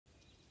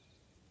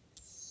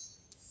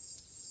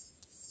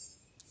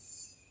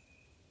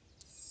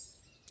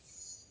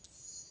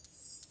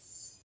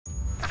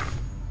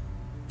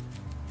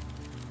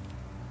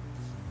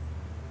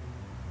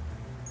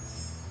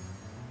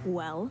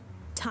Well,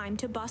 time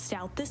to bust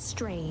out the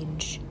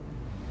strange.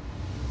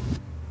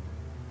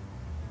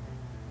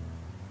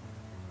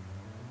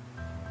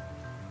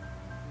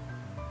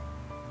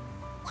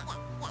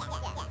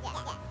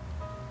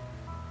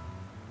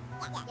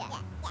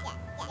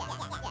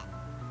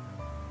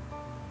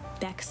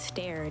 Beck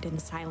stared in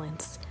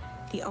silence,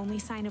 the only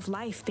sign of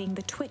life being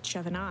the twitch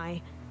of an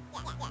eye.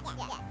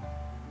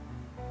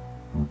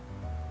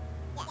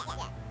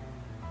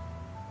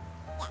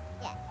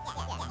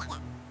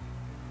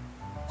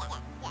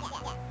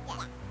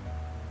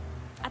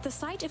 At the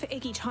sight of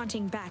Iggy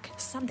taunting Beck,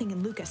 something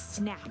in Luca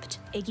snapped.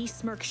 Iggy's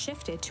smirk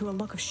shifted to a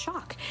look of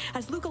shock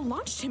as Luca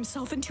launched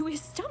himself into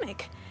his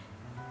stomach.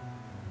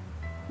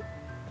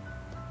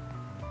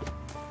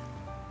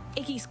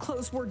 Iggy's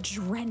clothes were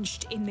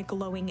drenched in the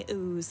glowing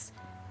ooze.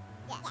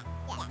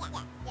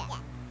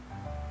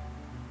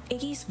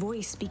 Iggy's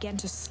voice began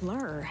to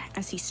slur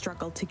as he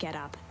struggled to get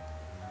up.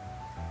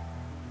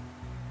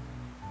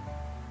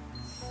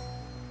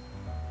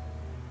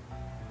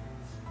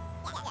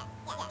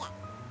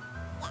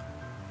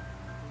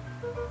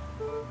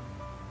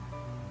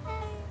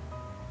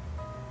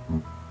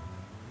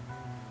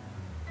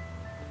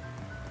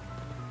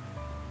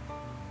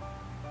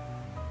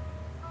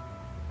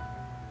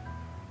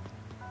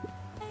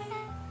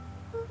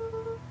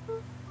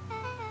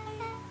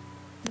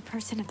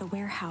 Person at the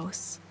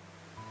warehouse.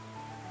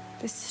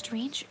 The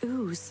strange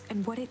ooze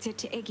and what it did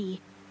to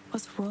Iggy.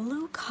 Was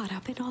Rollo caught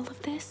up in all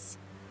of this?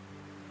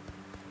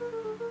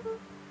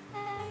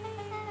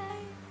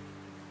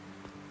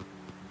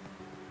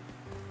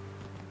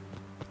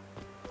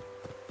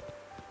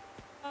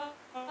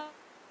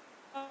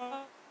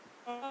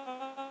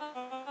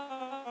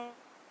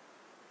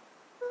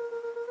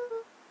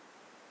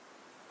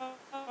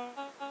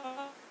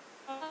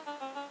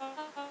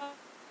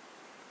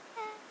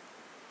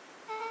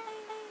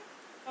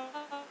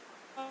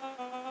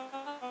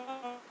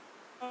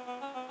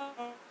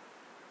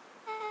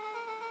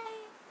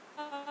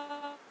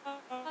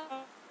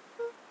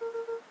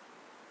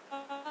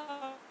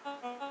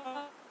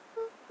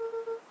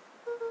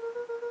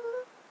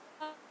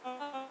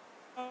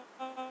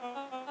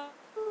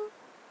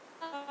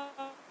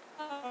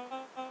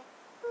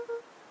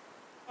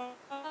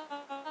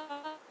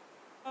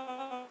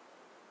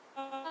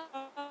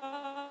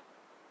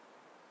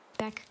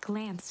 Beck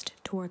glanced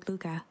toward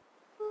Luca.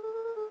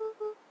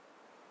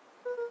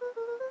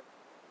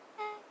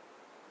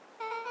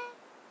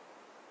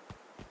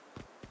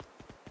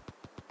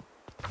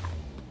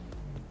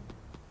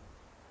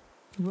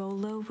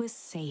 Rollo was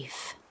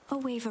safe. A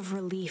wave of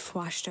relief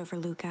washed over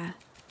Luca,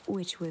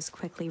 which was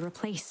quickly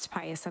replaced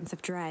by a sense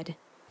of dread.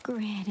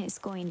 Gran is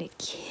going to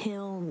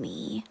kill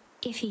me.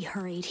 If he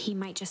hurried, he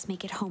might just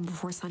make it home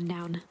before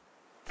sundown.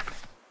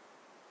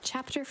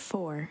 Chapter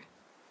 4.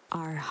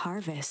 Our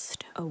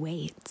harvest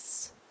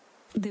awaits.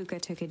 Luca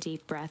took a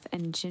deep breath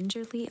and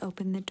gingerly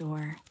opened the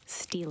door,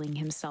 steeling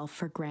himself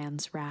for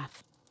Gran's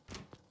wrath.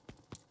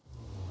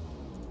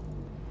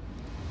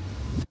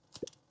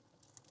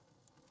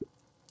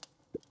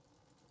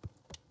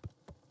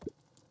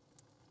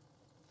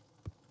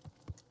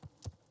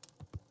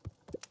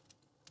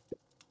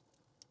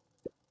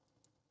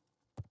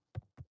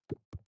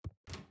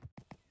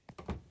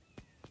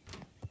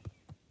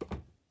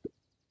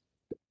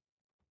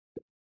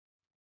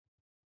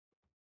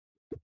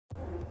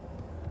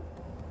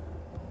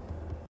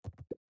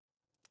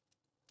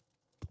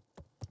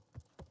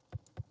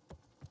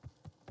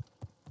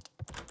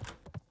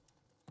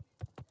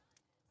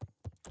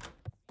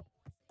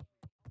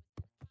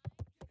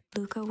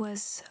 Luca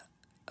was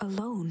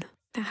alone.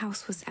 The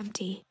house was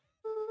empty.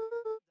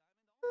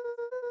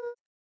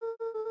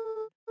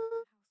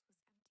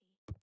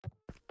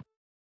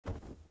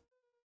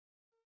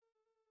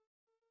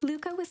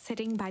 Luca was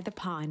sitting by the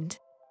pond,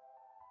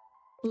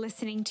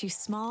 listening to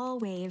small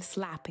waves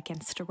lap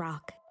against a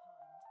rock.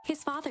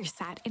 His father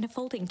sat in a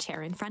folding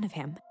chair in front of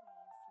him.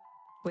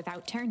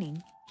 Without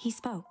turning, he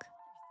spoke.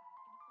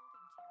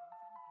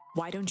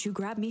 "Why don't you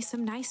grab me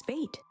some nice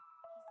bait?"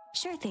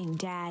 "Sure thing,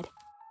 Dad."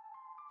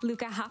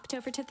 Luca hopped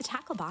over to the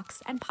tackle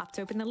box and popped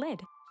open the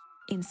lid.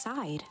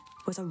 Inside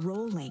was a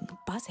rolling,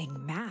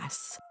 buzzing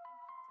mass.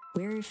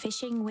 "We're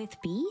fishing with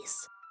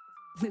bees?"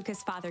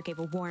 Luca's father gave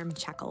a warm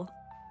chuckle.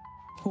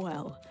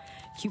 "Well,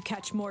 you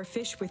catch more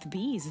fish with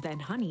bees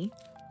than honey.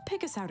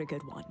 Pick us out a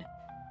good one."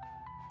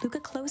 Luca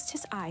closed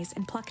his eyes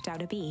and plucked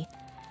out a bee.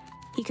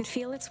 He could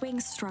feel its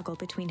wings struggle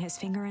between his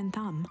finger and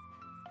thumb.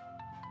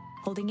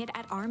 Holding it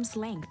at arm's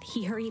length,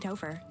 he hurried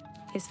over.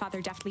 His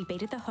father deftly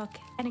baited the hook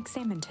and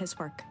examined his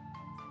work.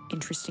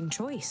 "Interesting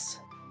choice."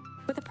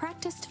 With a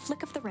practiced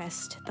flick of the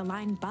wrist, the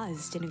line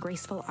buzzed in a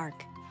graceful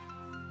arc.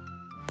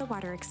 The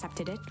water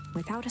accepted it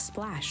without a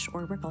splash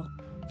or ripple.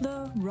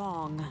 The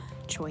wrong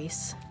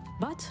choice,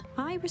 but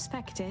I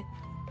respect it.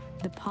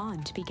 The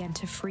pond began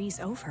to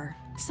freeze over.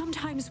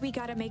 Sometimes we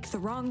gotta make the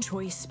wrong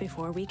choice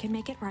before we can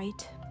make it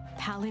right.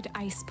 Pallid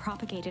ice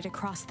propagated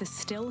across the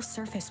still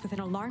surface with an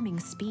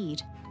alarming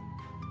speed.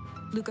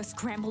 Luca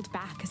scrambled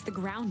back as the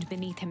ground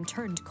beneath him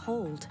turned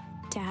cold.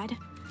 "Dad,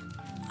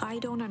 I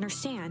don't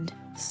understand.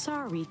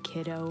 Sorry,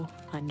 kiddo.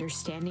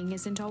 Understanding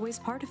isn't always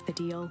part of the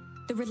deal.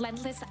 The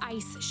relentless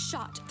ice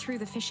shot through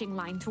the fishing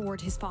line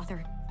toward his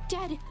father.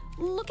 Dad,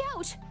 look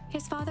out!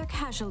 His father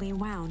casually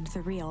wound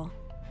the reel.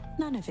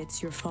 None of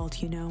it's your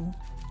fault, you know.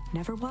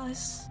 Never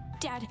was.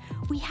 Dad,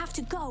 we have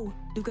to go!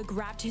 Luca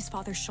grabbed his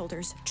father's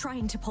shoulders,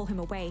 trying to pull him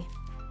away.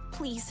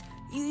 Please,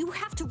 you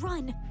have to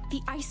run!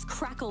 The ice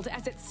crackled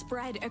as it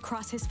spread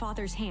across his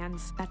father's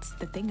hands. That's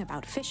the thing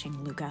about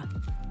fishing, Luca.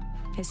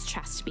 His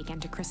chest began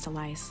to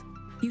crystallize.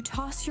 You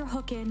toss your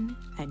hook in,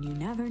 and you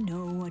never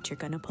know what you're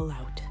gonna pull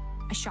out.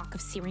 A shock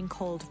of searing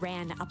cold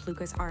ran up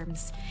Luca's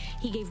arms.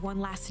 He gave one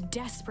last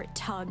desperate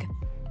tug.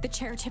 The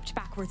chair tipped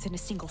backwards in a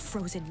single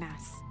frozen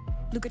mass.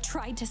 Luca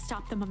tried to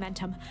stop the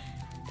momentum,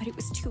 but it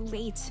was too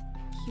late.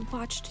 He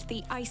watched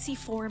the icy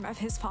form of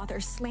his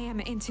father slam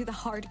into the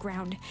hard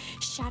ground,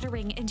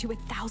 shattering into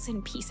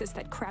 1,000 pieces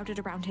that crowded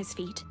around his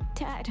feet.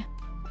 Dad,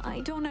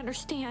 I don't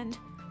understand.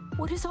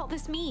 What does all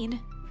this mean?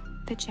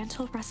 The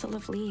gentle rustle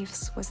of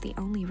leaves was the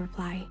only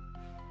reply.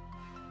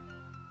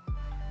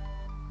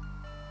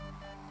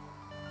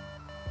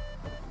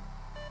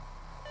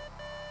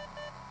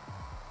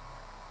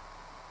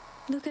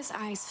 Luca's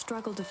eyes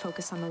struggled to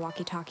focus on the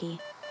walkie-talkie.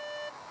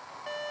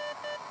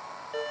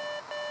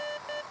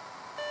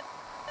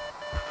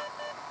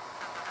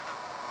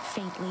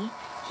 Faintly,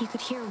 he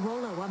could hear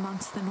Rollo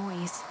amongst the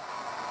noise.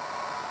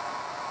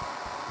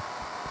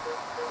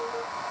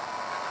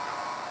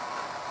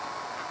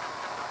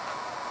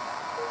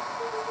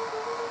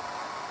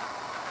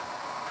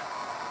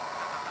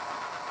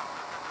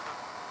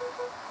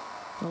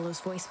 Rollo's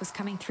voice was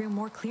coming through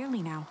more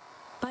clearly now,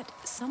 but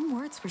some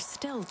words were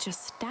still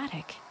just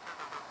static.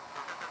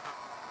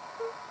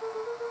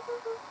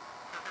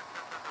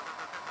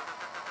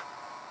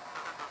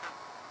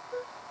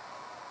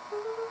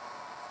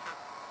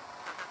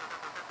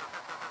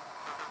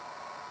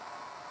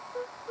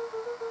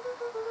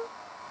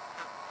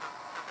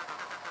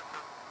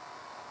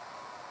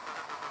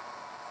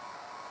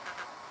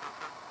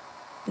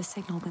 The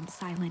signal went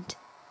silent.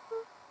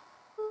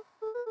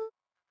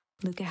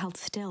 Luca held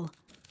still,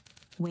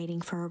 waiting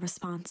for a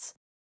response,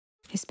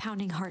 his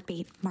pounding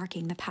heartbeat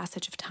marking the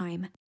passage of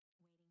time.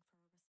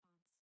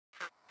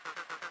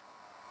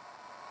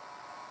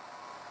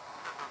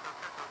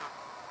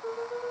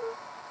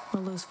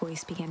 Rollo's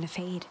voice began to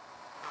fade.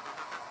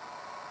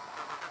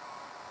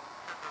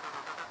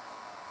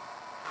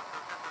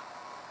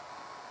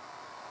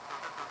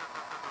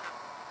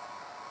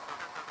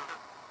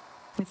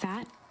 With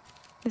that,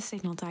 the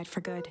signal died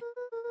for good.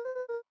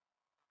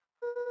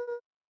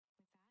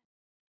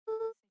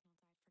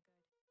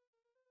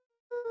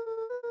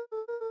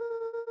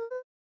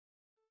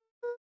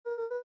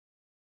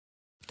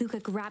 Luca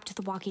grabbed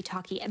the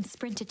walkie-talkie and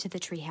sprinted to the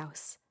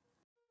treehouse.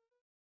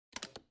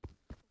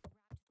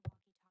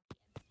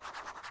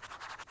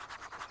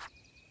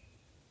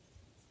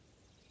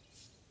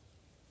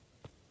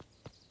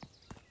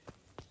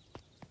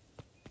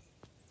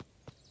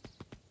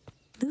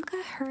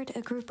 Luca heard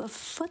a group of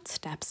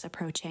footsteps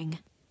approaching.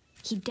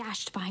 He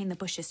dashed behind the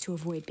bushes to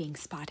avoid being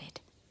spotted.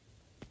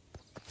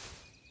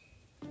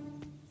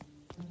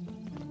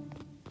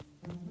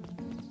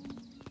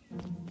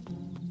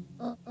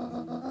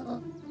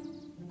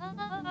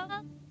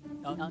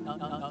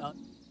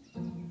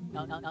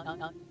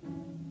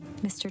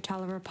 Mr.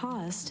 Tolliver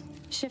paused,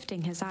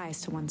 shifting his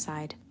eyes to one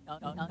side.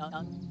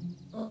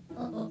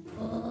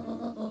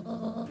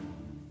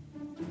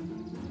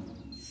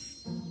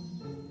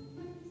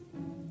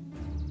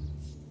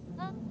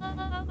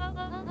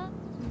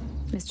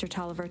 Mr.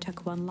 Tolliver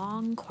took one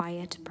long,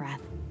 quiet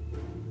breath.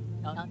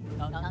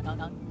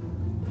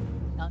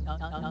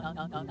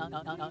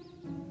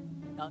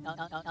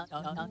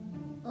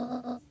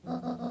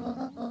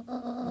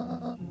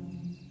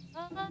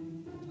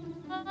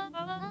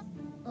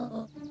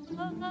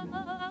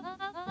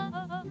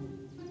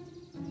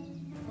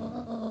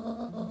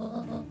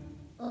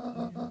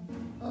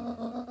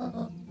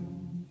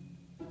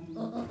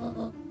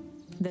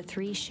 The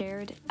three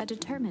shared a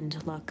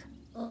determined look.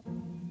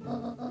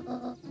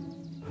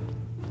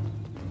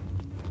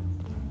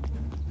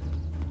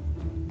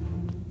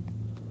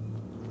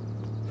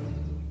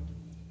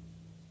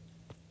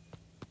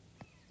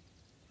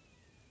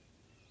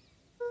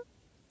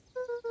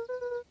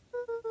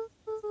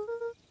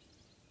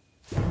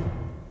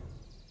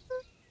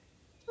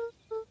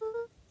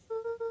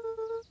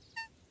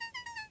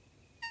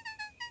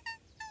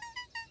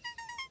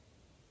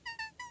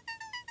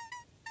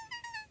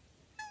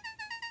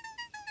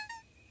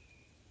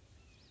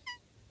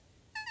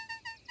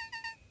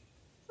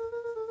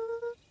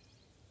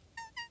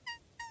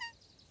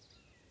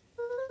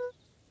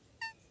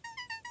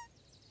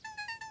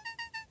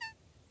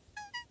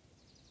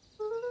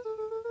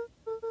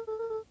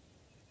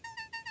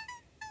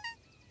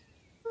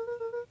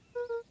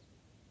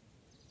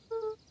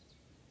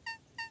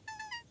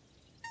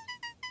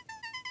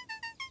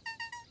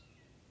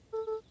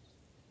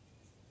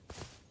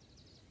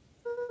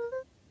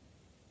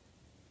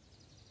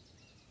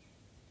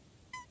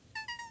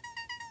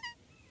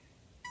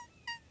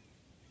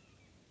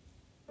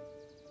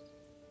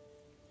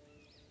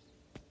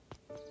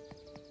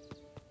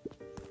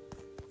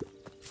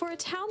 For a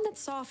town that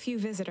saw few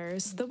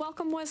visitors, the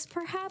welcome was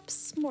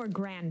perhaps more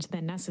grand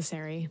than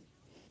necessary.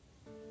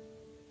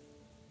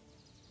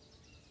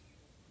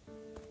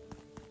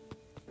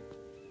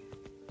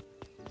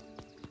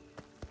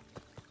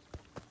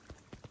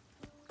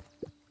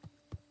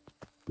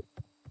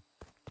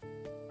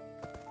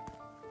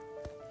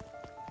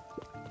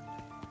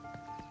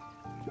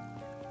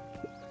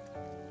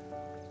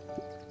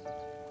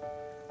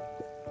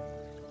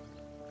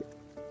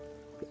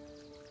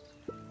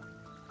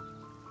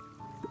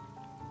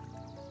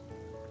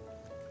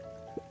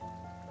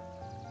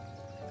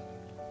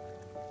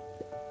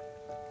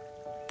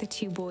 The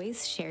two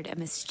boys shared a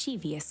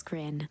mischievous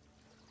grin.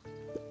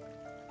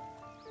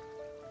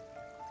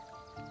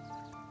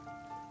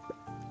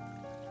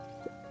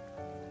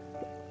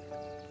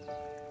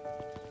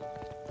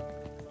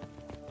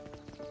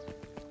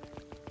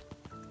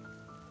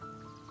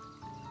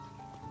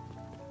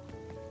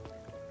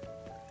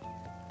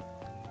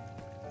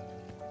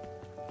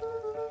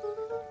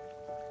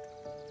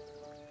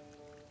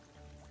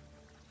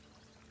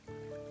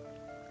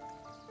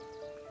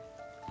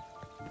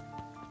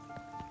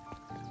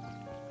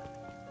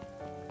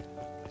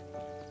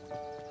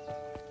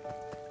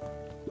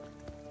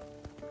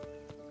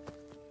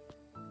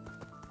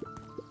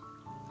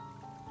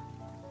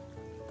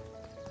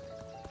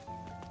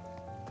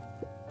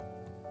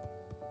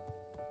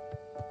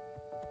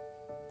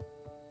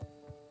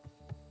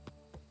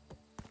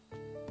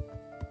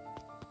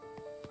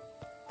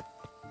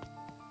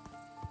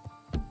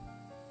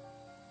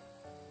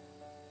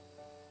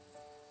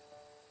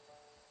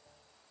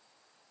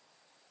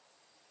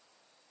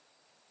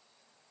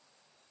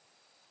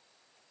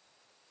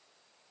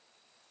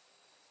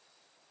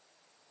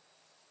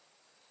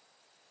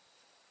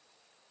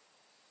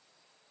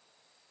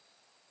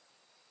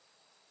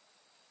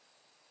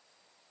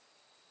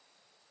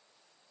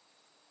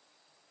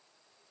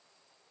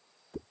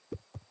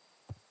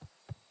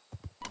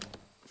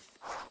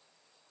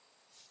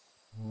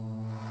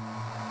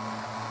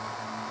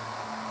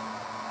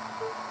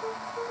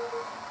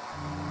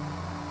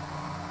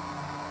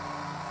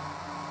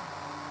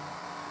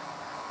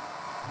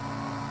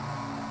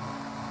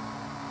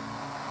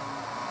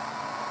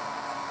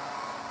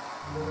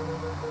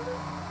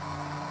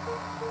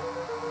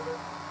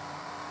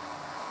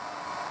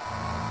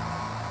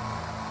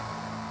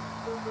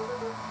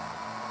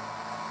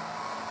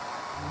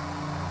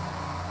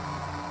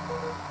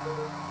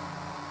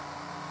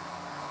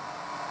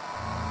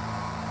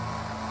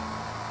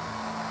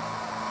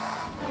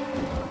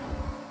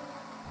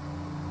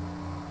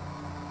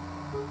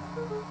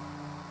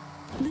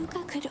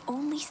 Luca could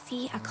only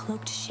see a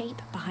cloaked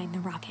shape behind the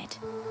rocket.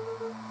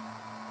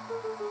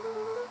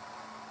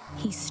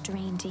 He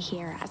strained to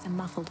hear as a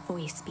muffled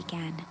voice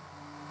began.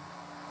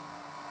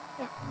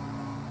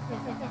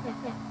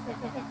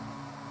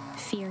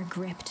 Fear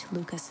gripped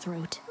Luca's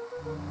throat.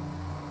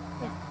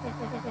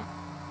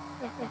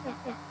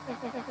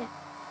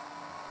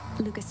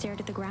 Luca stared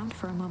at the ground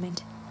for a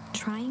moment,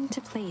 trying to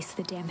place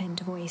the dampened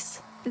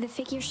voice. The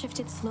figure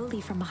shifted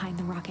slowly from behind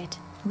the rocket,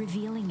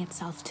 revealing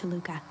itself to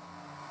Luca.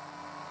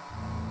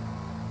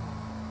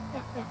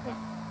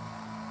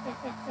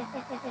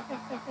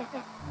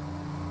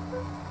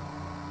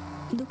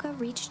 Luca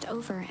reached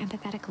over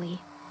empathetically.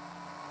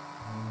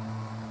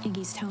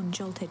 Iggy's tone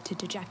jolted to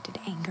dejected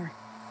anger.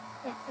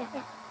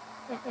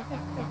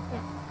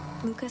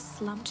 Luca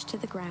slumped to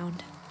the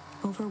ground,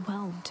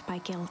 overwhelmed by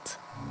guilt.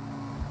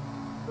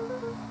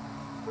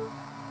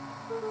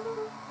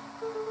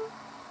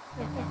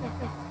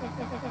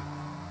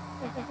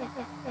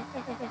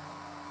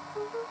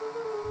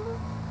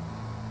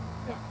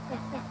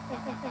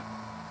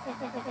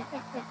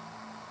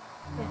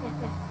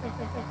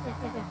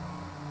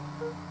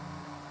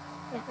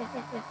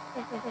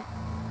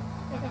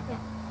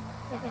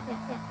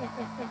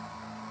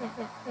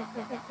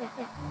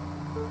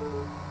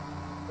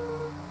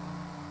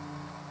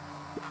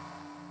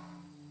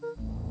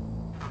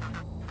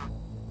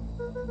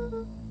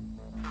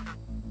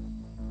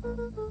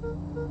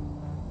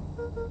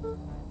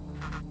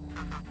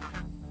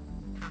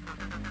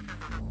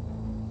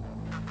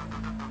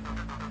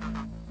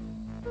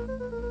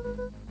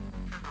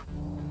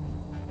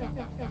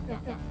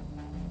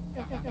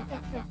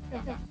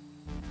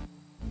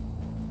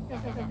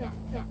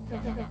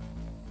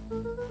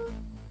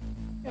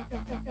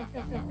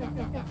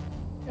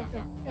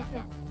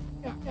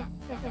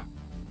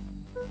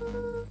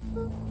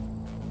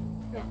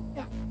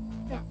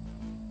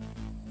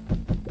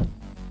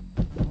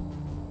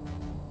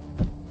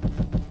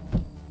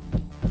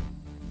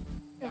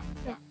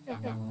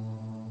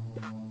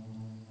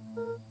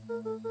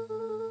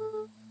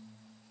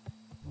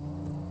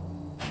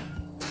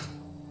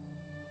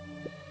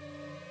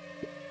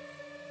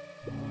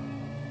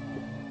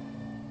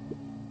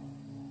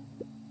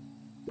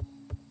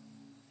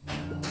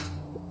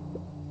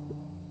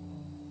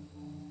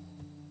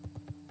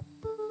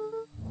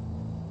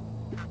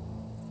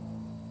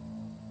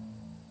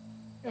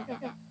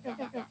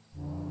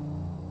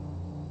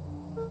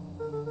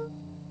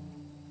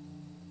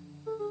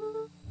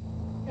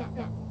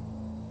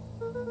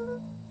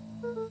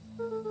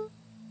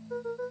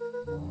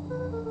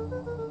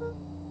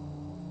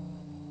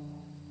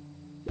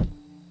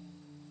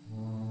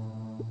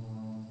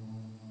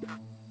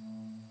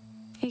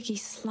 Iggy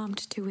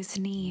slumped to his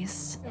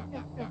knees.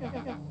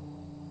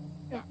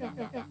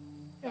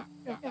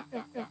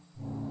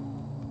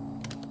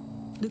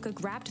 Luca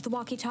grabbed the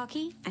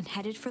walkie-talkie and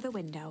headed for the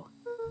window.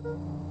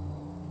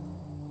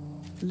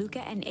 Luca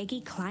and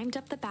Iggy climbed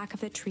up the back of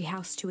the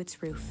treehouse to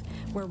its roof,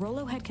 where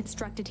Rollo had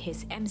constructed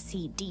his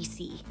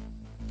MCDC,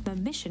 the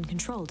Mission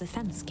Control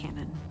Defense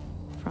Cannon.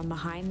 From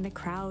behind the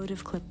crowd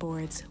of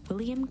clipboards,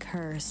 William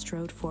Kerr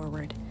strode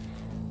forward,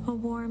 a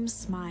warm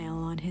smile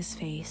on his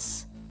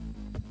face.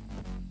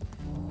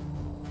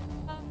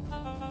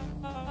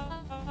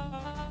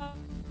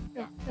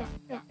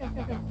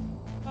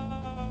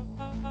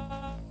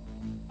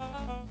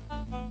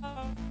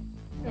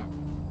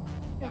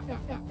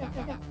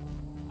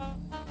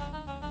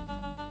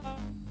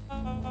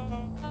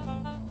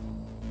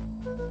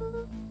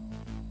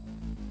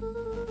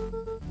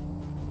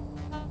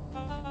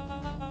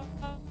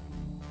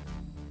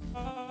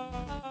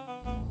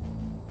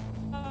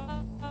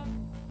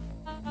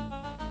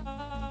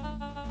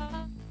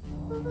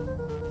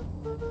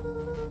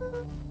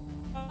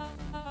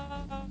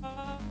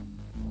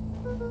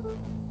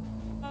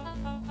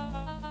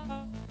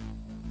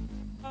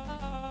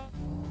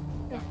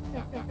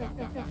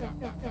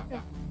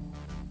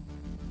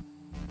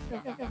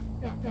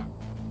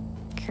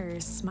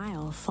 Kerr's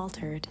smile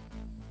faltered.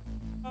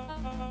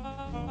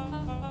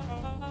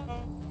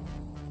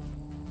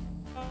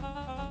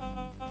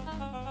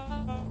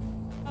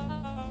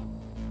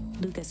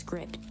 Luca's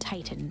grip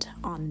tightened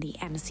on the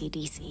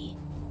MCDC.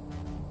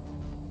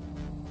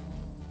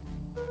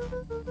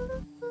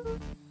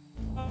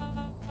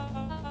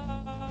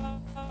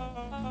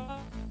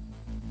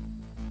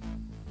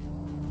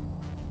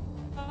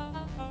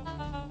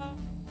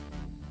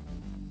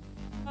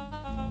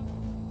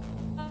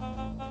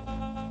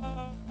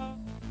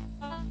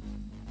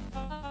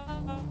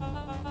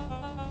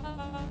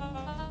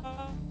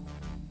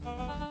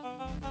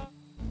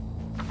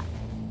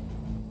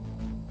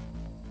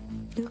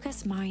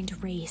 Luca's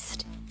mind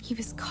raced. He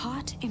was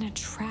caught in a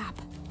trap.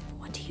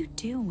 What do you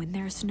do when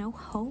there's no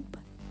hope?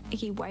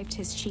 Iggy wiped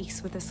his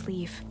cheeks with a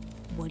sleeve.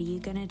 What are you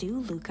gonna do,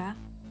 Luca?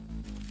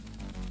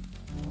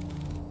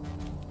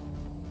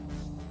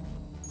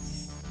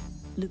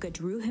 Luca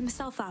drew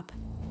himself up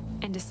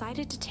and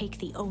decided to take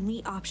the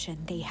only option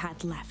they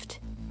had left.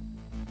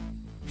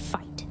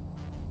 Fight.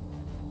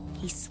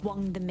 He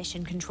swung the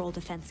Mission Control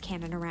Defense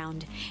Cannon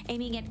around,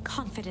 aiming it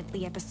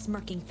confidently at the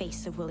smirking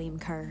face of William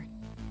Kerr.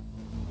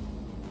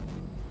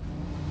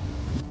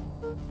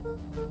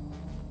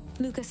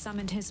 Luca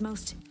summoned his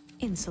most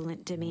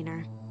insolent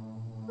demeanor.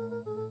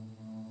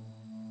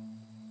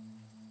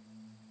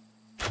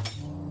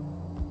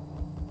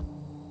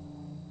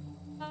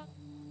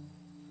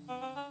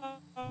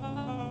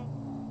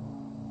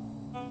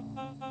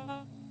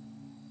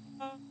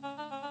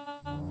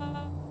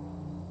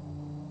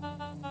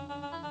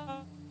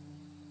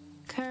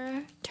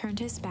 Kerr turned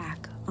his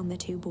back on the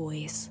two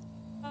boys.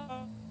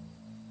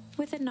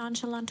 With a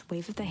nonchalant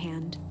wave of the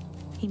hand,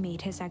 he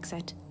made his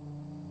exit.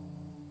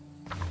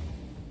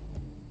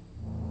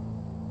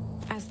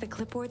 As the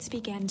clipboards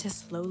began to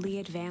slowly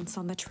advance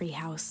on the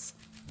treehouse,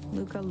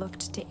 Luca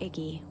looked to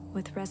Iggy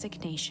with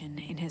resignation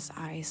in his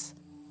eyes.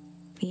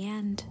 The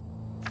end.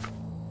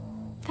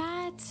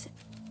 That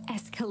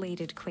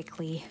escalated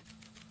quickly.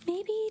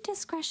 Maybe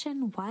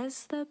discretion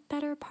was the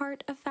better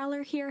part of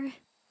valor here.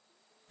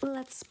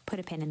 Let's put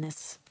a pin in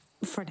this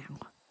for now.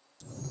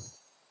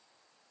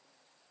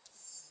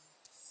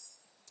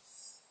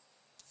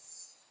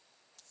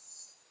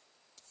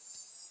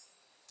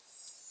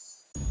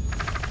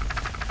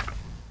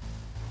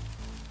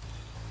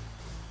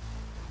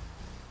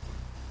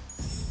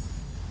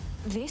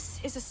 This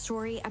is a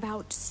story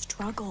about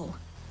struggle.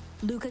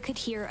 Luca could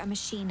hear a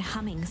machine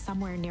humming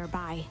somewhere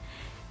nearby.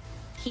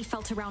 He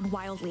felt around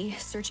wildly,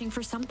 searching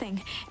for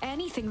something,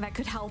 anything that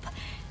could help.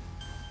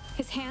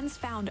 His hands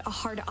found a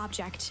hard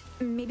object,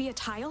 maybe a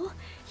tile?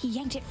 He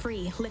yanked it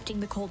free,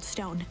 lifting the cold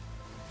stone.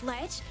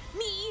 Let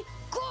me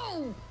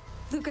go!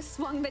 Luca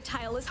swung the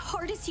tile as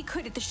hard as he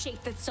could at the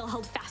shape that still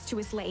held fast to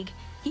his leg.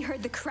 He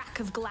heard the crack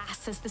of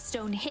glass as the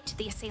stone hit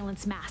the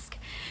assailant's mask.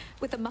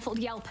 With a muffled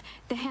yelp,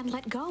 the hand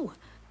let go.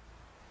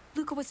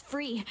 Luca was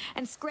free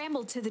and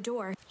scrambled to the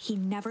door. He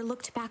never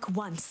looked back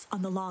once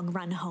on the long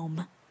run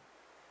home.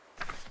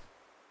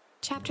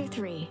 Chapter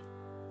 3.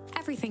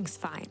 Everything's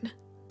fine.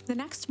 The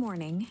next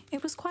morning,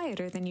 it was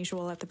quieter than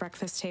usual at the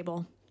breakfast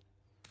table.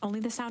 Only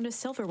the sound of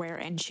silverware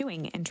and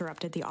chewing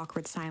interrupted the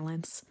awkward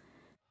silence.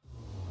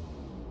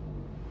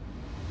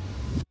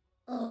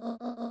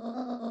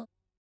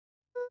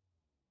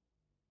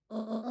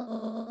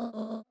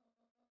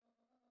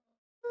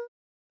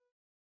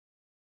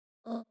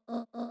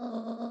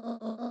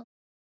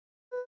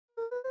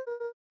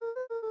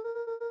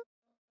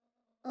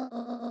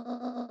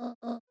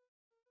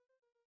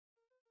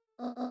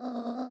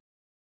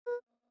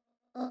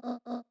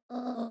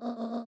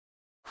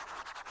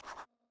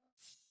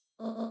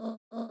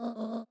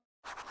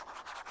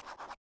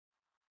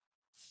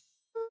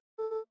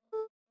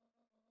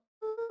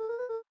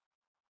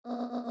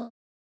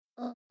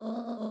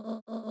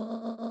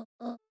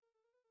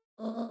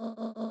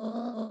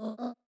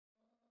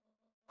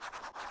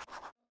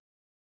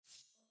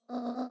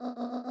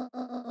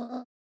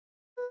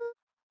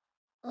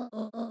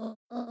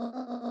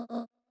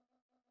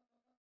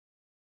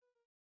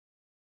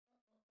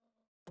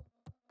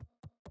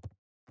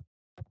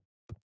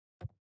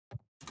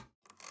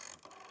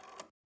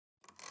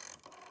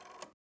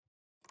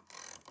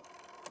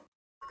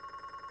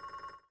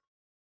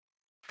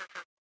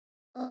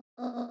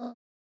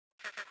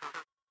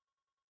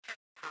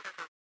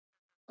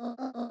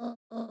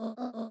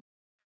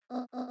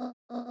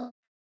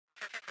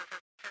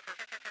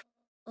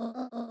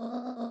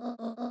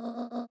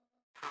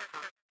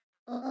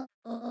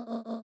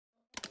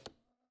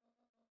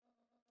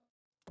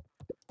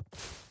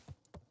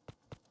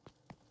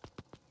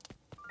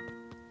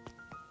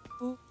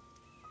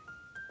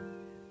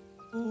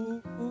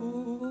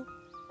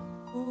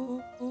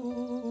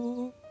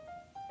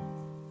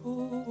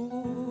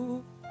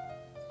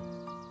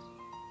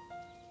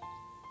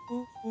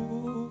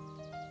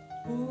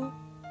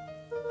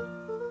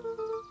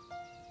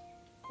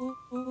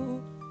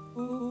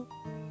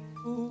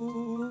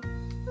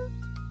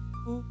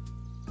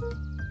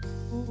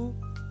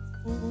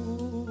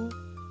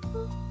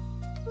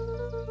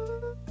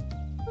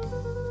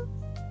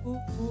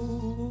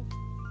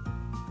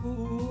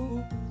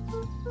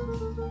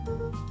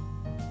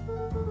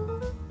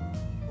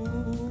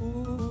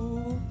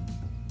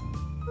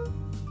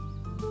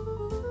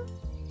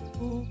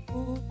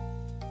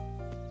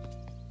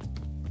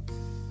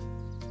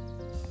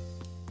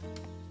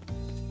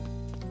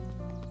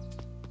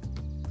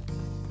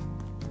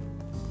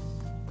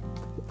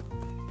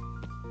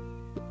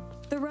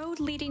 The road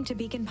leading to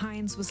Beacon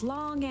Pines was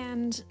long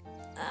and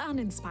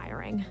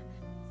uninspiring.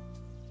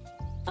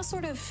 A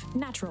sort of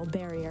natural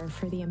barrier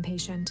for the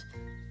impatient.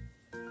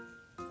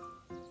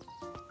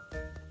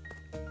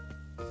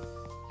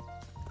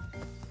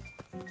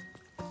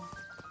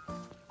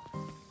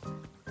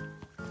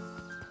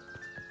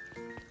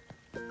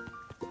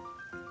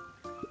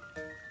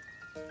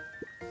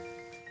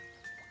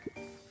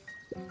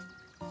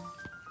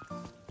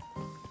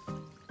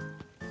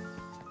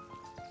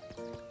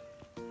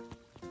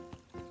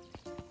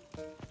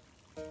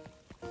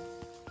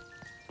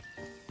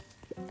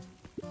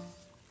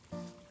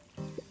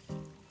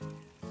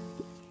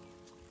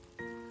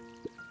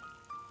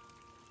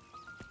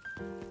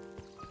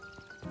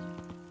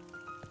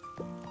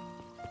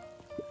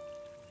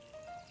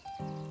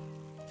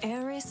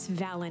 Eris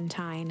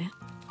Valentine,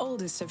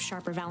 oldest of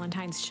Sharper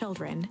Valentine's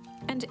children,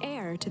 and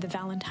heir to the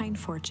Valentine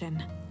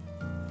fortune,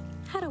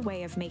 had a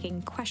way of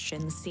making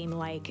questions seem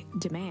like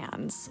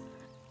demands.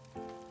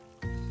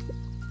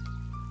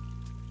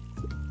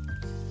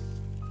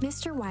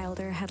 Mr.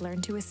 Wilder had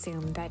learned to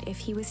assume that if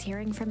he was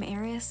hearing from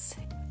Eris,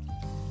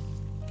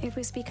 it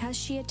was because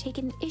she had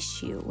taken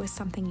issue with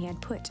something he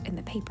had put in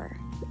the paper.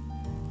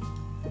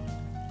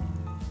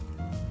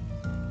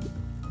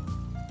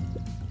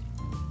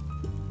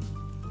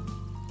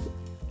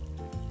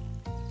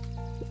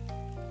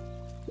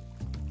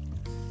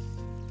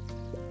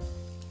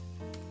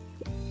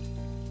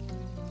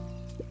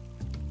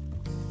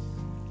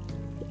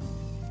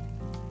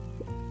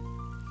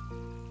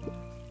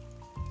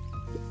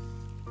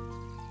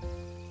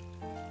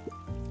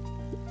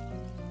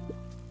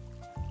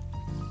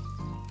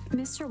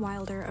 Mr.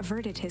 Wilder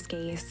averted his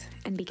gaze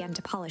and began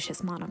to polish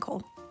his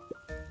monocle.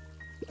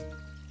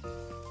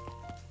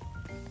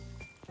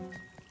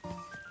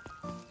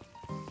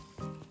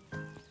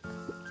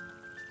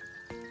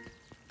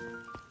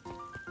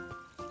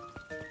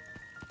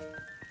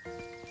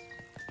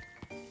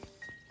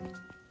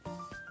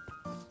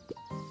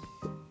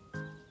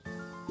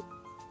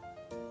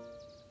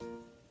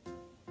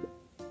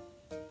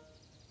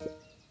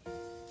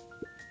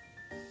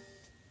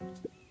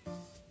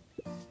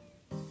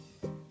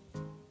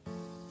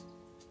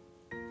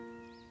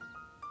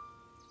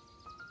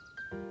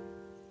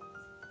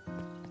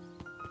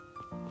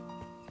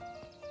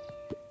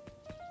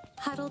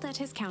 Huddled at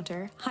his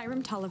counter,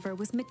 Hiram Tolliver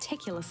was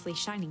meticulously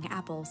shining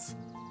apples.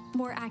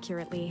 More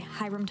accurately,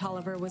 Hiram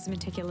Tolliver was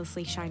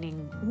meticulously shining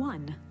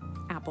one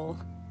apple.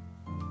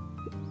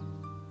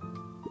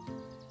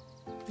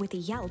 With a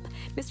yelp,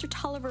 Mr.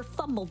 Tolliver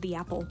fumbled the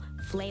apple,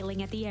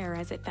 flailing at the air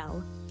as it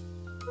fell.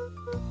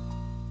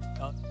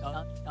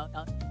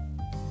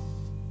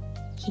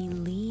 He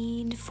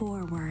leaned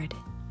forward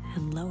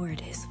and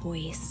lowered his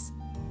voice.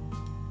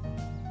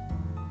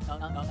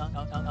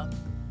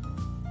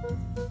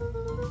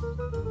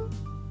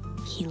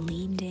 He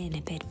leaned in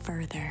a bit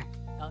further.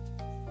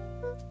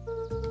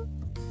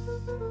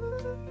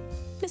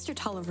 Mr.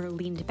 Tolliver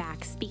leaned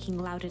back, speaking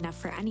loud enough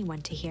for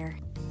anyone to hear.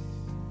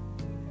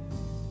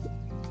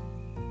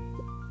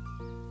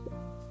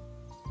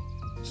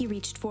 He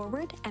reached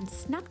forward and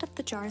snapped up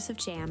the jars of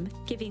jam,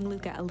 giving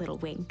Luca a little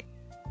wink.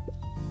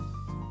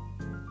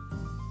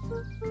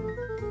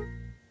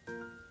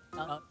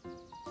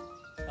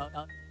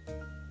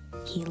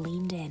 He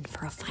leaned in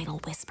for a final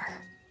whisper.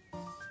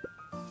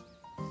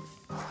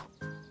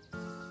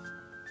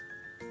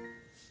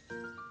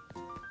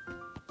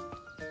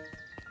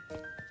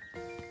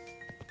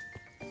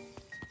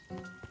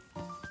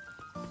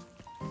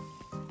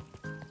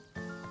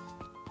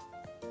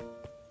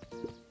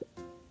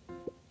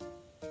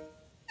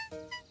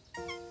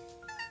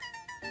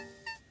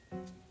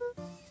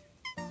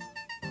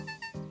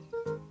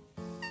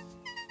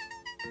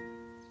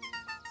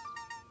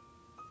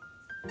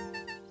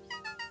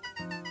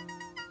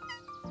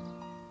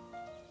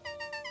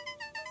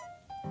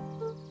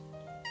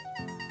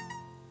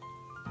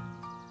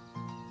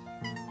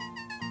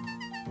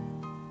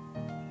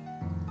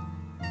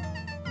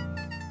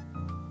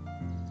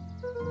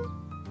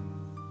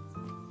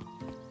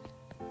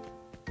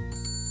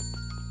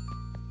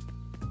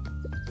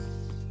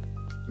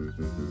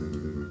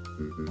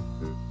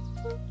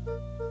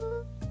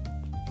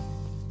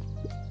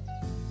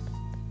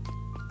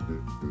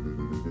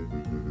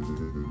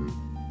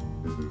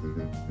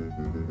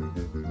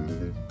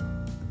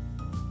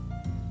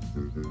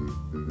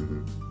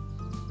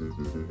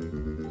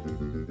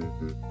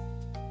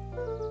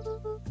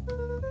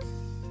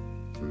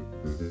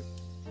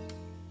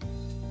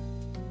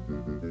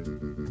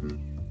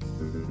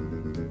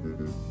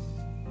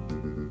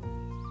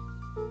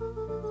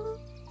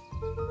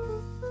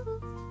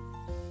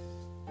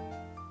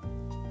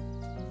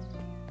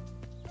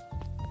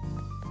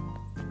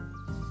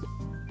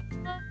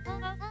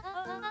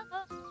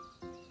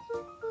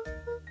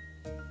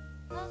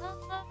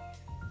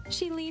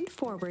 She leaned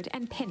forward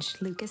and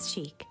pinched Luca's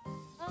cheek.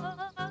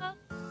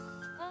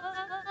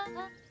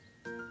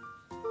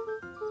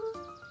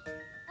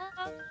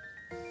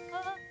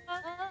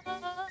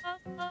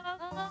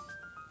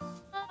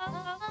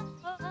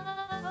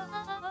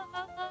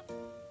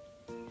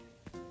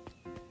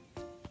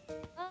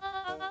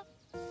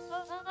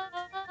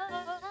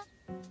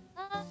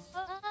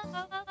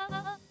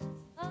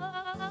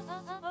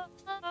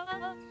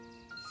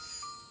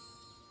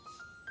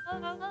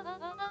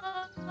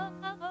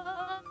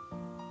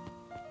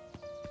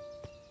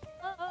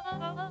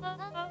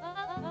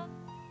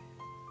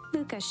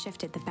 Luca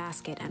shifted the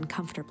basket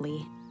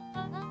uncomfortably.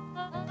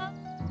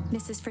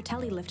 Mrs.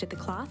 Fratelli lifted the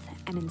cloth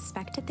and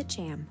inspected the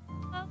jam.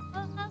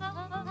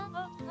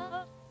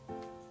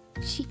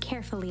 She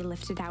carefully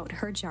lifted out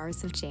her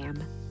jars of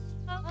jam.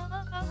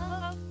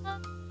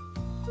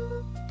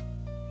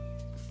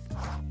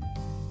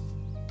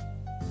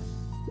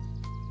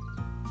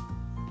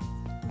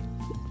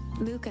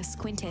 Luca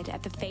squinted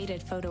at the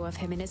faded photo of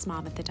him and his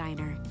mom at the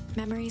diner.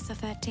 Memories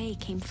of that day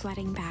came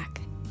flooding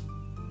back.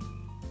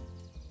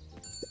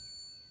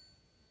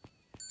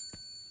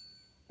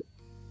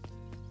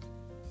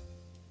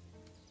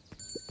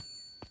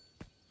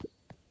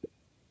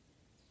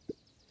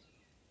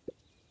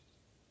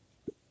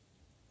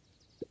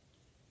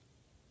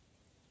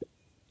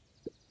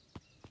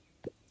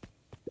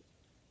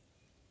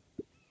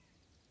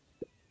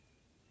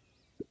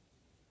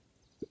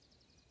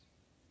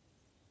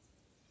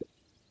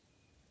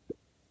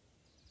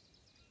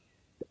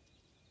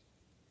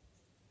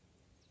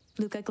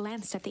 Luca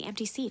glanced at the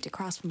empty seat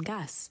across from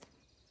Gus.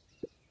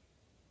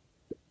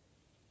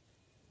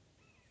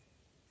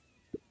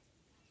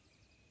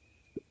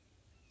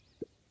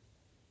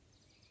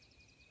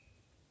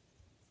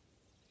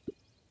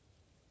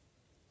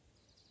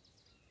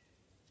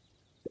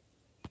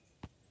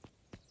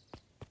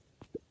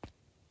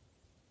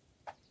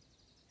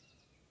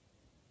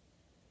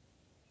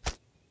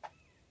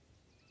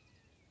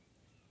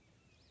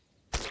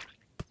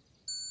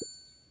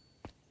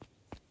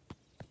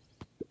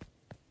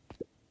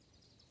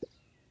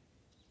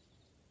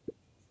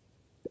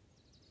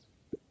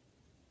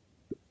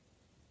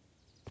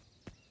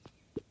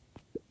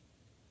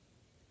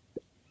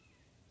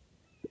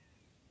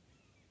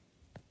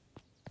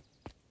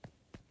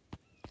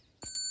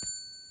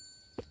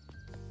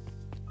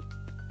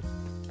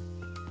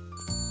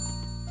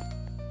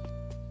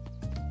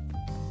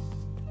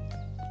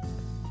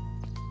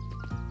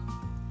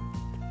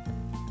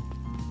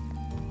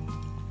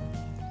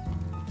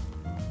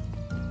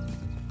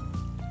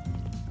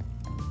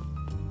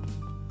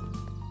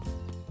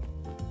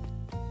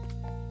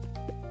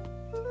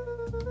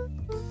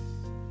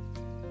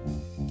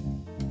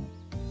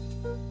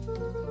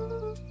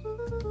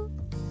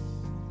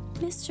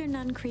 Mr.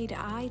 Nuncreed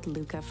eyed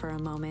Luca for a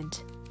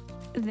moment,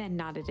 then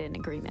nodded in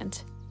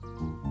agreement.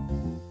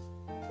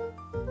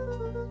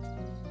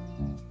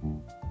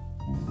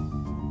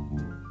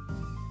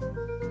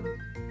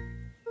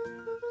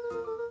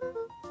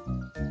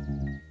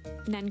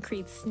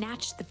 Nuncreed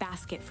snatched the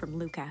basket from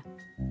Luca.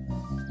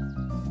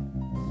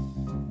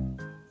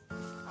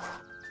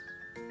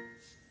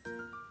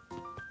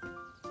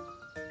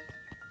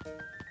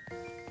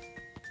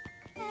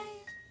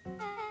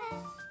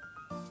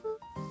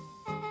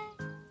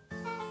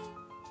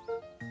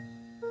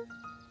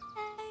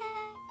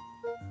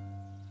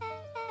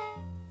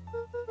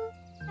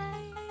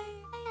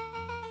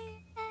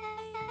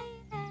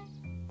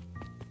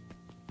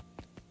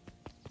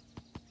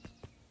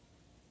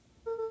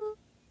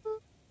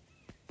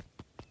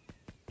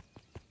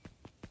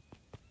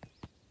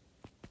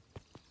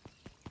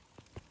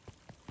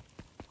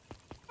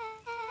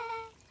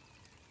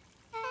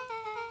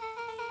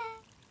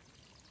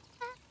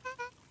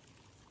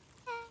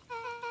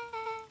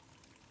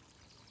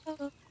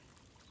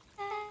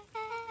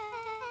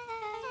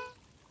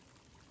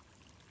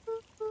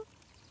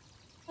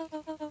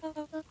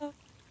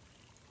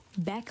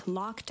 Beck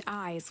locked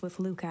eyes with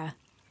Luca.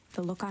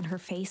 The look on her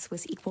face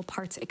was equal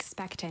parts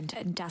expectant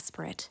and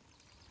desperate.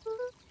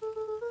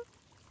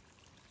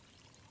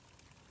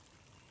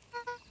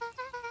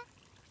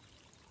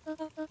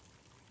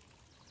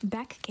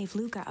 Beck gave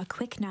Luca a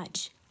quick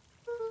nudge.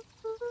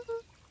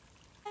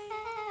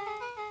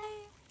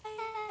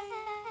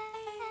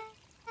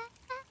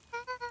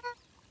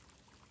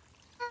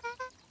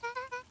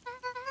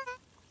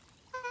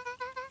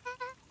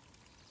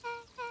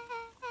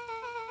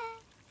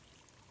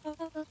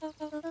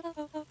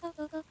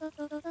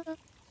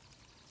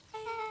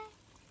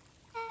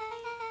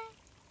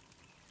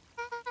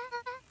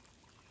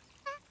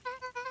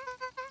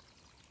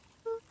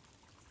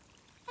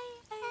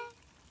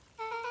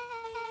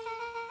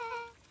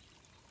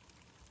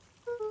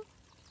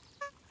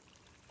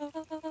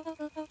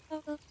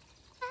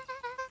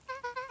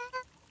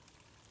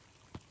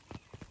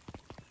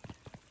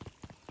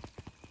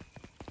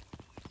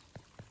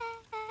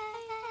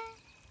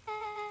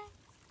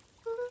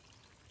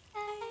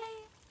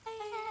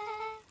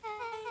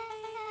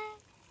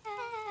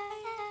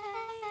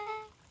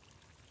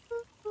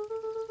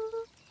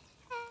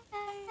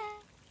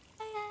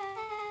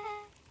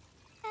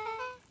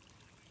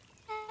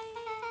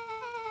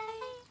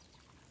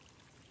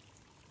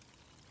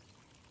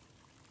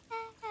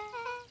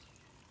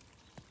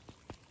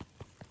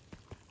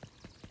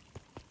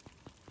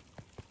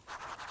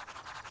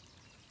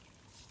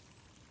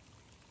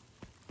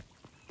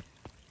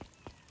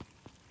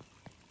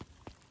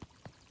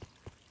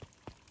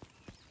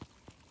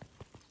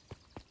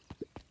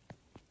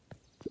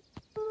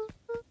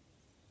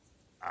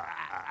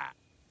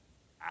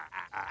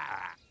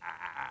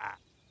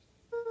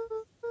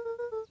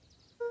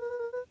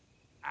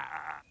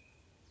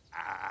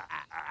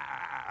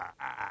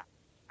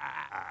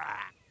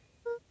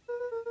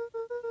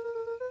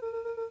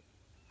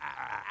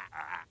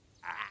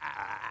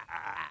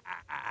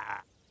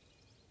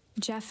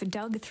 Jeff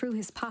dug through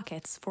his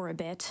pockets for a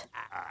bit.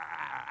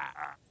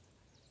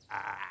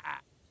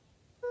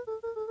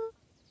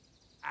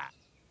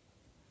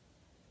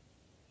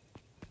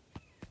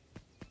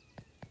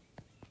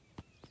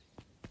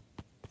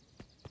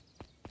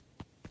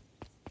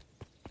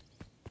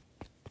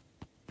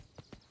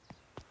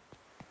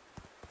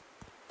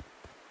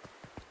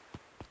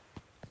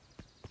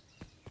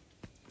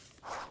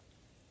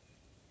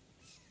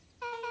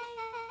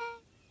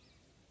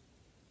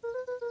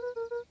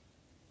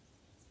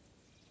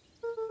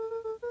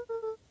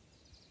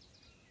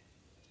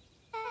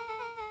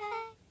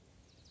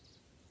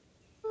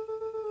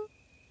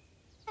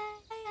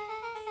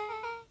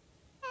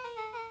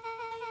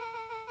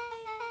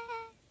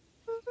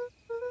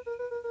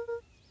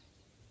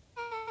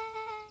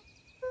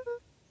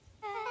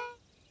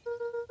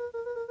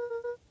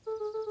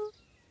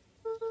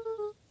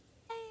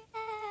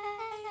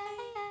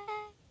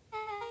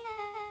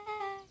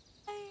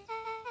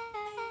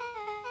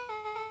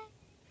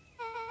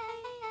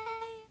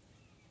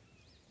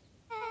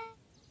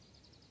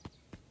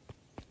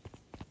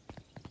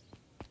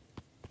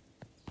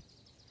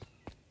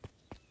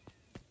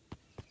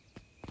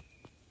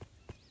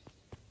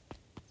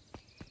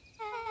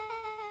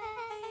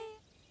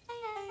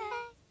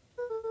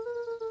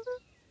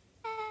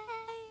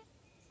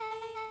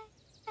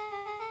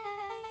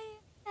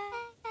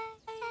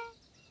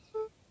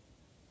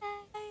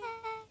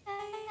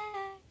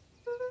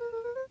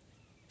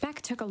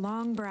 Beck took a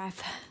long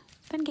breath,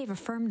 then gave a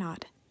firm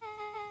nod.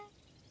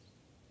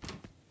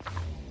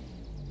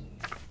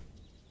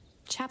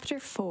 Chapter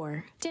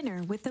 4,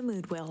 Dinner with the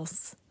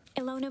Moodwills.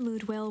 Ilona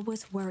Moodwill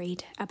was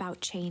worried about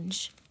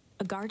change.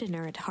 A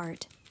gardener at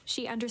heart,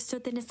 she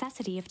understood the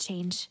necessity of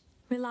change,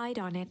 relied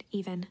on it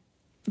even.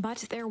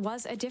 But there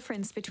was a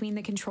difference between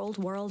the controlled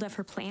world of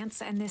her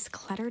plants and this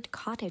cluttered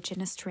cottage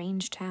in a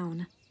strange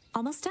town.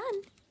 Almost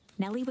done.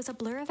 Nellie was a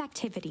blur of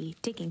activity,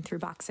 digging through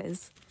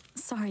boxes.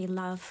 Sorry,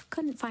 love,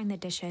 couldn't find the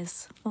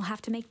dishes. We'll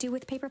have to make do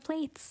with paper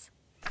plates.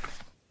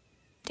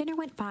 Dinner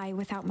went by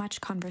without much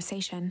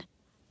conversation.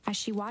 As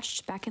she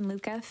watched Beck and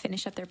Luca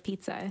finish up their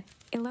pizza,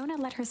 Ilona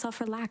let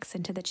herself relax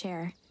into the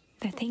chair.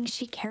 The things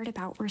she cared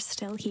about were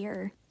still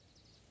here.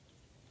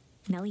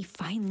 Nellie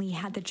finally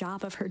had the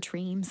job of her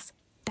dreams.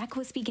 Beck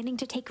was beginning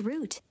to take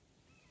root.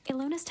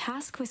 Ilona's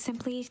task was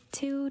simply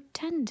to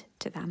tend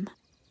to them.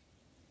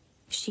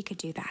 She could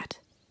do that.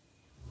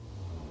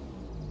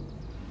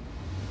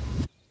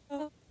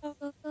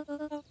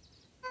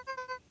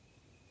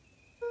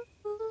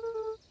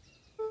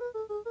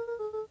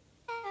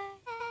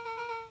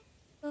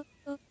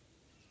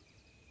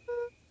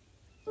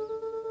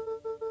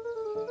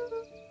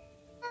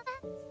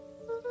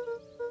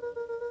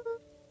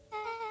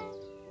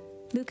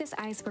 Luca's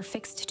eyes were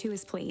fixed to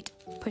his plate,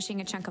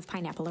 pushing a chunk of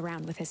pineapple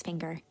around with his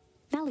finger.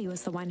 Nellie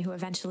was the one who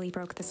eventually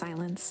broke the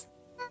silence.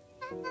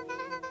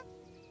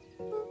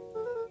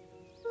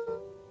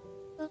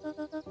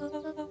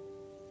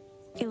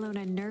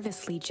 Ilona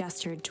nervously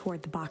gestured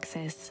toward the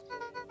boxes.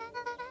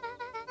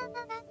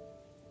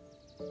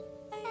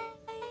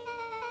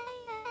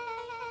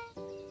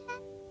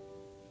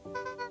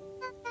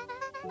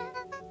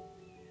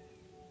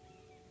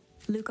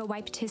 Luca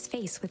wiped his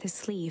face with his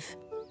sleeve.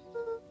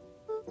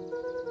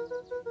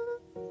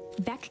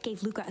 Beck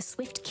gave Luca a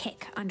swift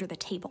kick under the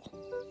table.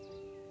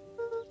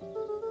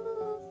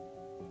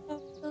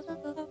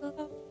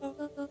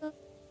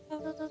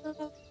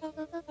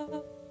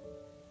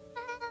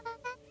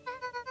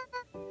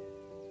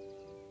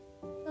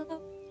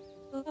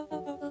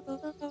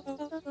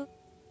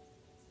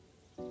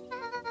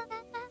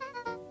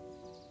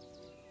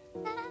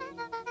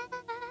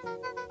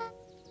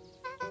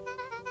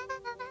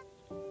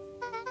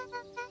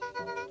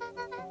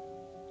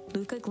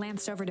 Luca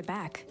glanced over to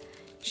Beck.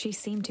 She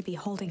seemed to be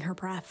holding her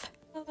breath.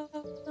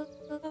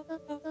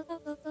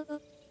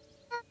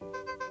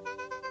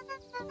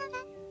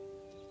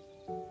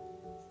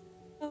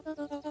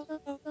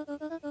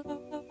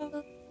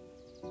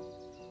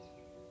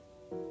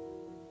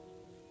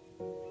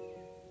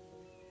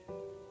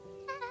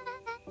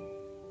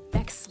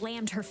 Beck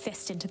slammed her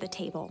fist into the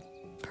table,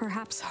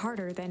 perhaps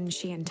harder than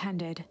she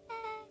intended.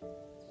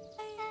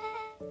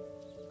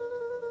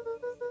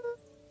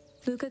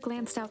 Luca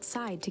glanced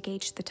outside to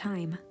gauge the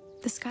time.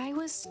 The sky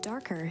was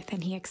darker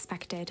than he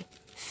expected,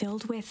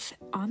 filled with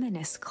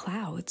ominous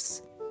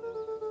clouds.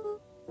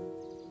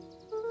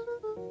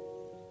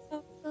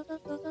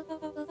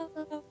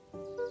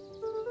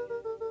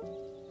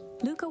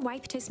 Luca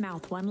wiped his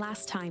mouth one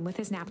last time with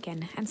his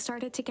napkin and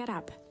started to get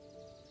up.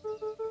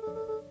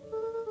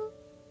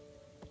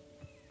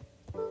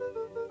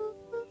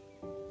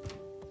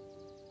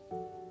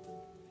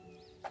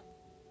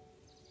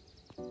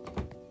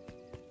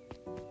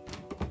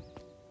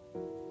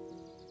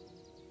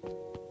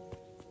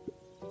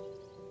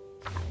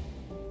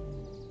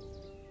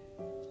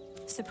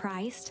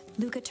 Surprised,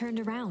 Luca turned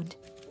around.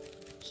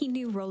 He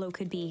knew Rollo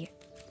could be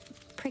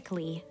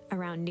prickly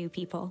around new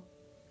people.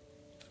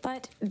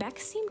 But Beck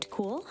seemed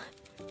cool.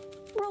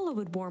 Rollo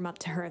would warm up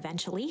to her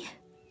eventually.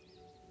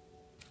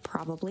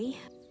 Probably.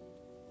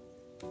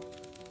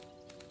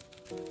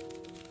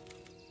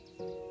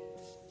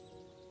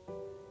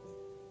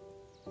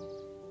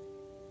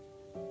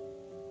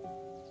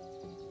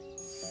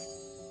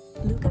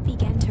 Luca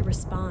began to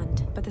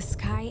respond, but the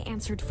sky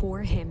answered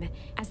for him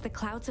as the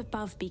clouds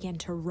above began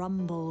to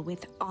rumble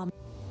with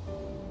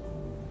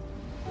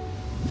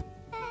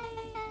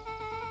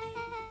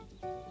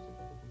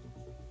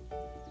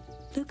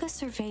Luca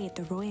surveyed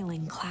the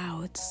roiling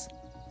clouds.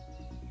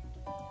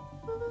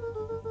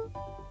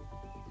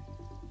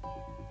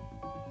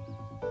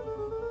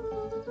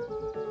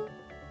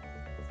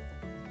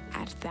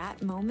 At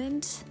that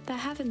moment, the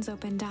heavens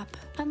opened up,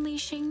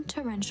 unleashing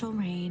torrential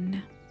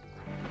rain.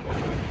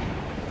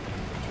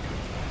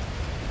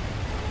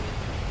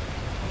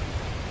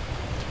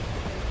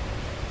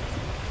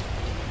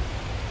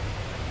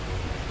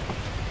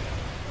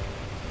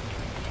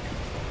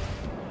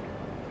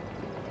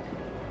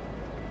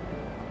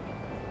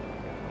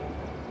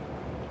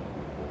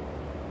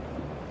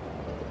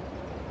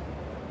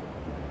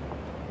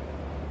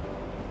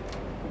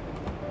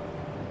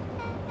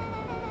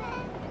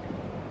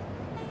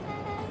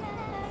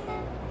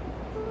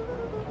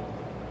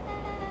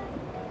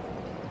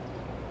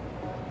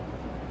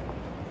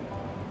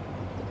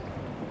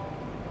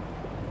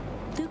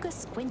 Luca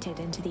squinted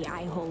into the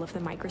eye hole of the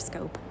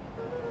microscope.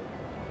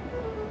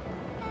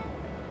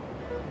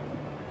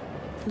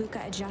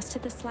 Luca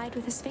adjusted the slide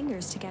with his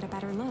fingers to get a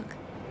better look.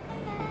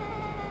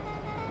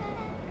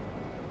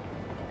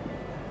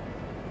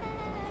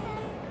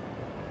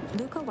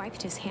 Luca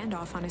wiped his hand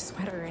off on his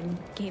sweater and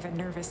gave a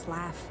nervous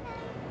laugh.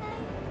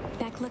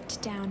 Beck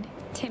looked down,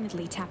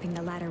 timidly tapping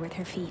the ladder with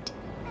her feet.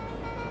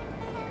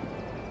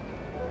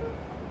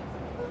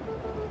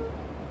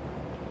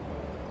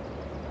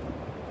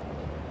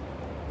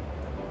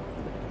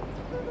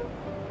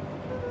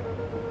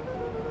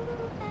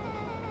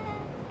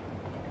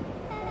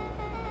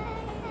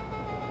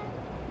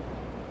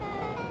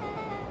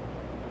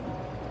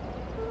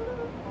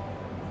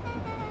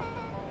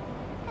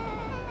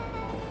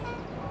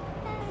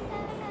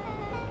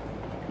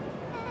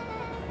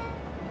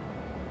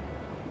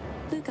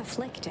 Luca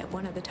flicked at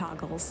one of the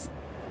toggles.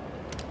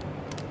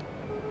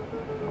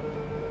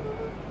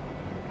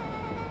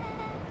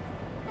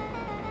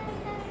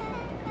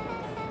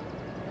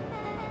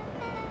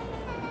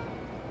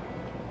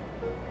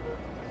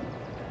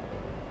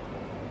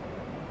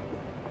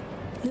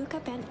 Luca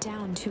bent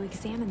down to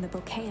examine the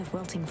bouquet of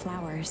wilting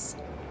flowers.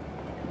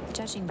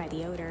 Judging by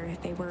the odor,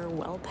 they were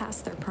well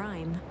past their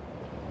prime.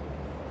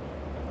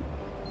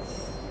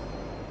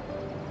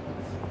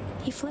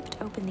 He flipped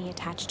open the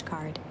attached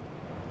card.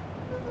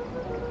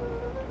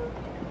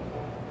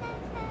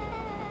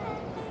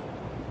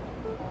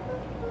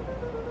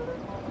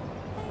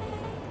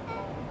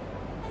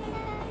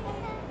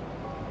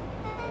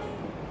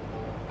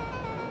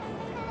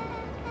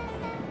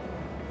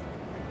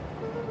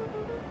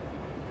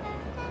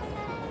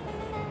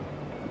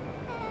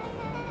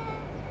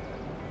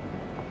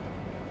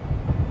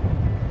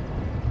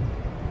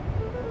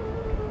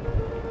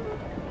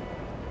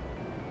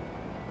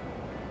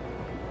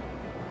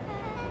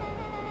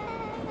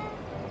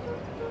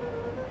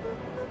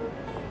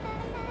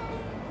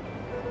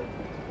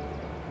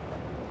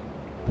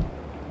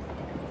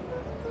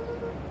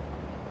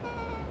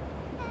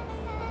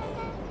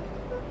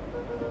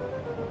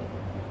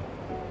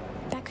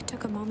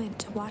 Took a moment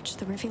to watch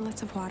the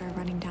rivulets of water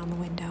running down the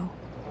window.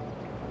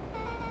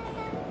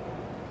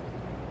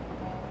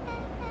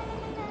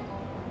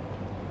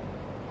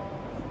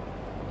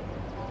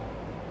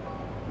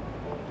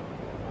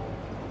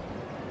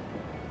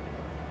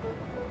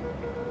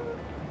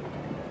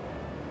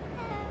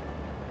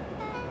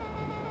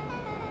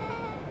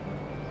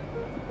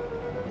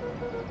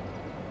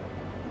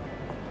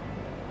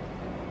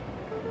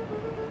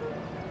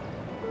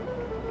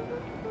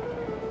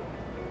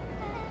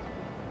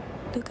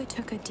 Luca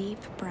took a deep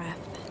breath,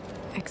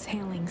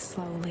 exhaling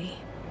slowly.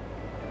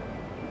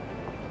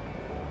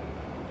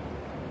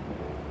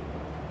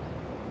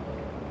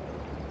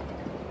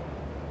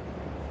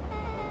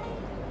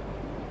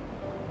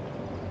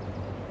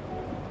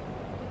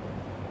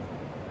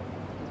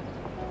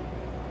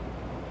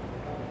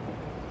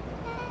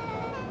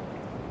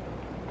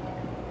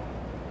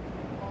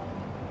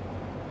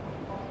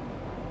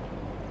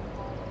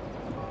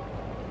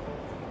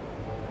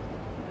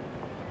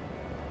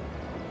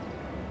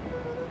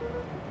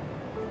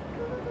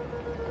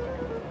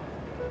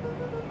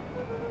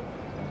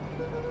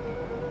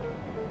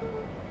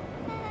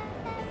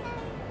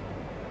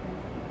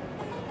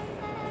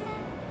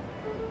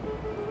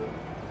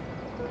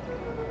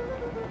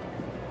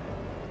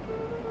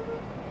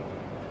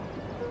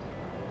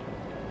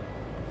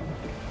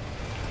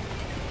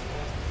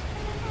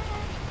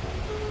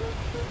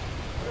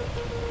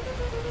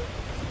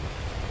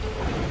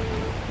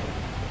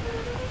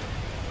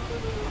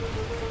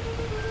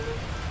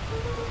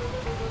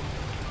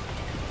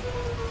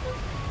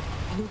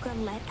 Luca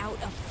let out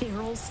a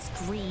feral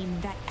scream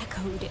that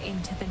echoed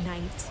into the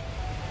night.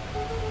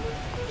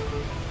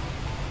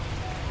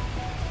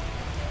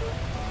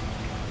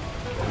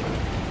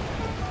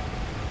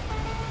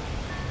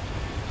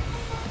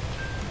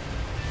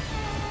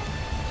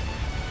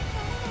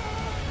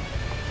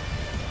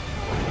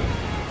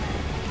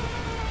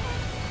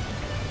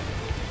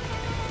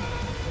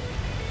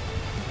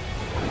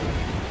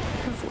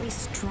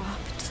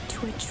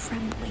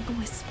 trembling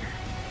whisper.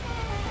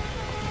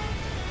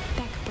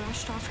 Beck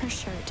brushed off her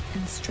shirt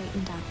and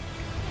straightened up.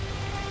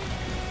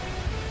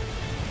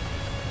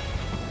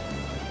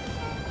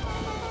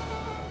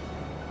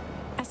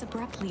 As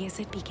abruptly as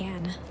it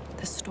began,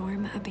 the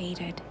storm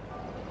abated.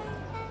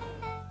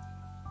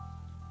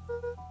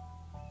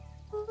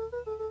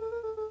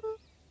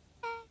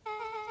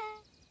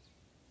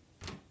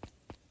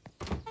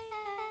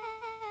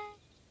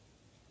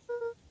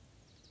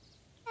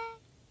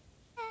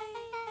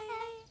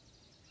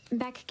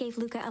 Beck gave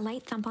Luca a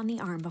light thump on the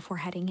arm before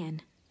heading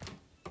in.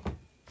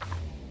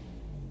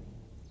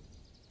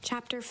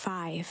 Chapter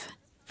 5.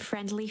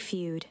 Friendly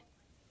Feud.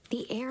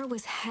 The air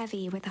was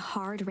heavy with the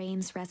hard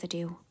rain's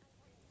residue.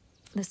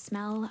 The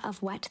smell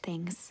of wet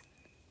things.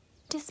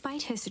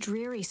 Despite his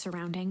dreary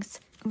surroundings,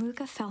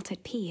 Luca felt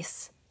at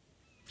peace.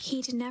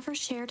 He'd never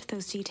shared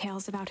those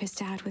details about his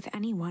dad with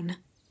anyone.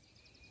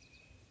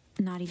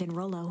 Not even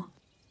Rollo.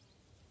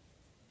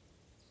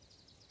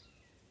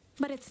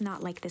 But it's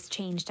not like this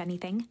changed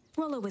anything.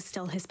 Rollo was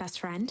still his best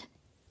friend.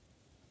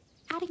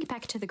 Adding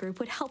Beck to the group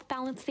would help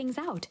balance things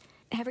out.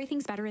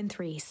 Everything's better in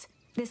threes.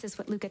 This is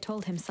what Luca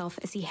told himself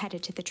as he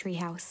headed to the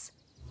treehouse.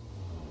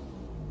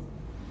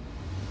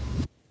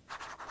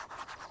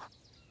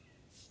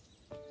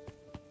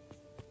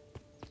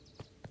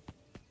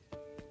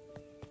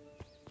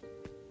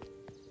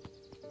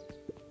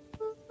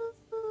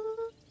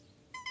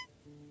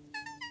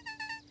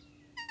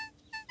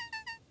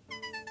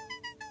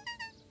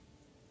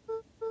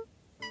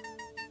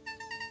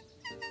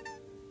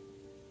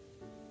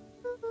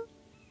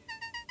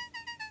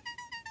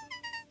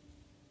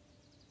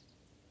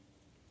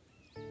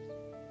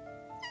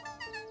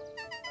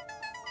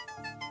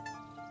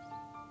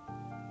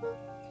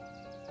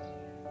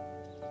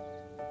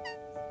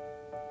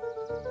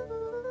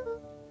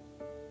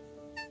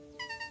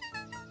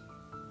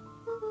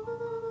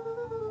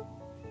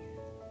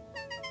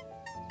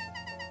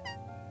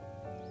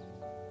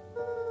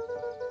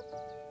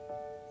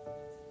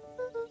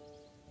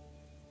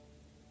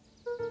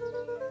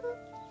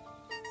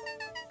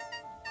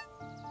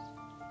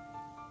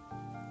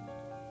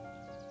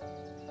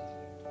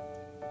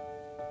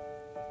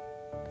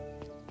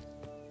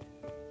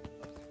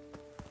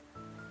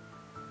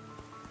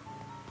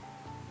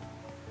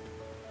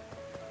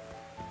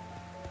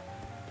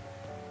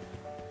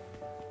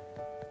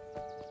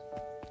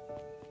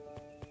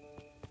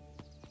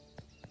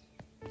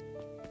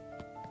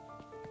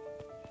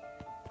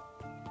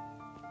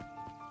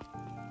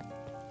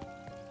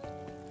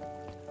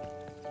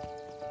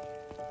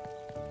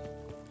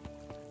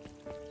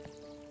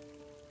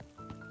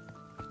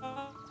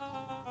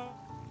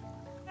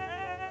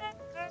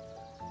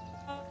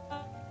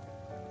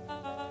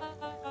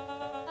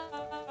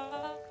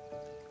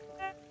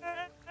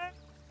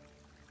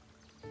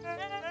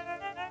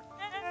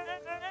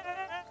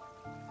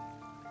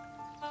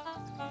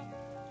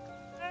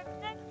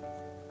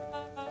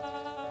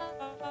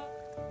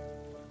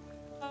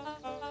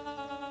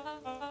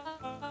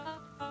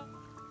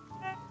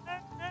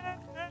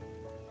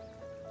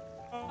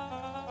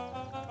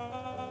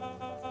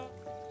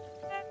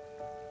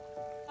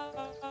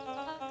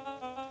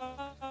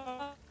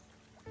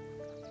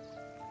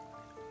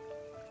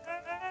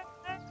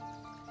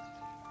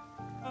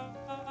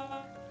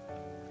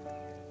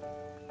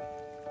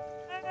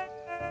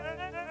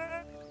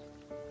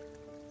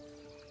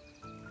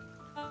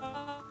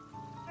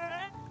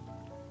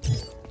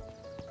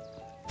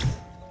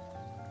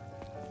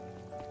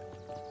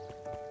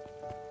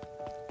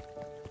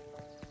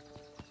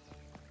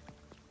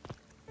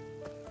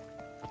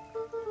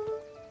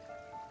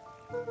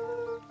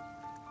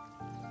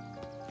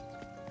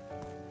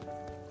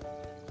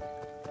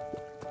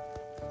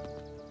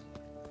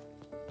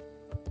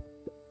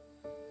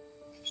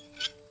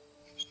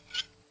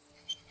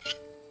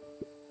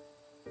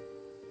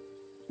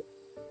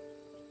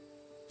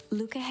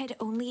 Luca had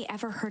only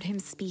ever heard him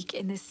speak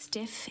in this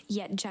stiff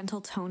yet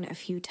gentle tone a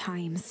few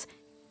times,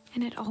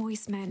 and it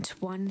always meant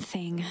one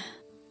thing.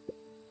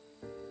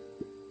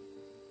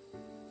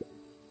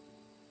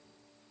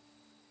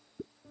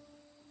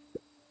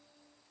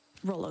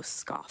 Rollo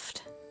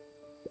scoffed.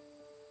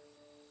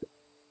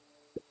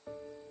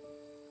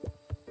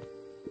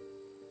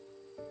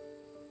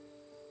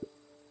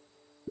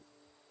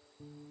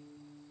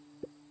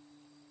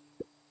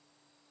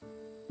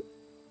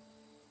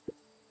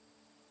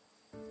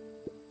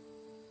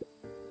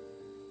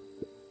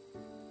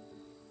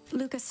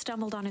 Luca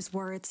stumbled on his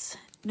words,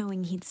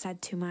 knowing he'd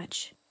said too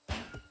much.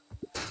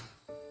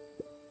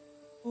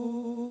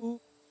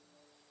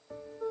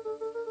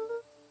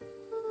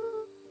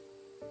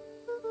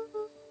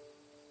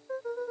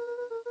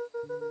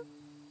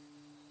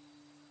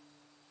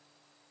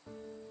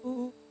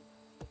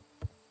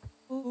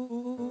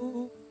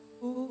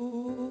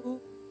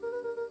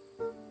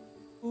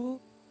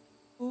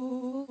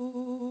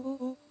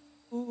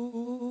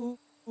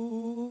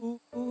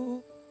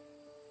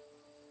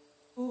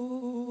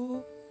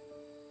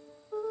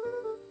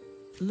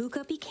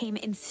 Luca became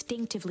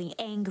instinctively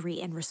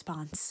angry in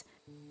response,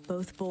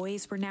 Both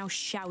boys were now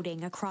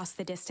shouting across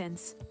the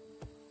distance.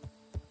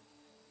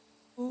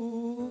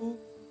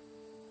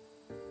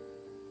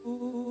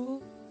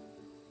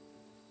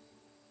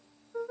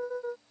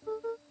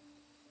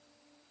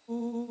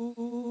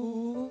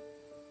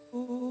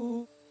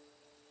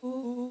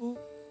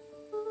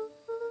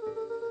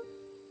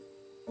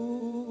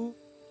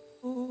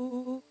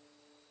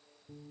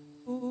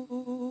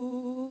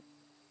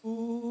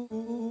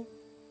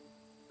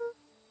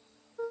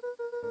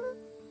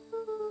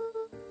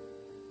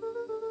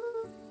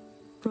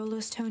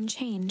 Rollo's tone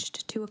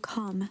changed to a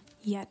calm,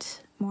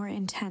 yet more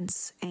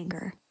intense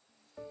anger.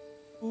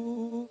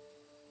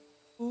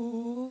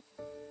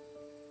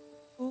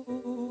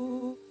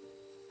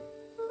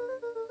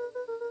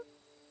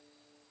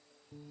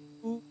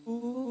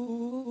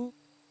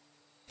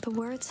 The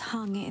words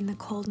hung in the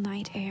cold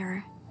night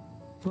air.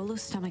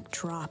 Rollo's stomach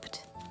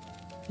dropped,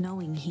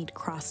 knowing he'd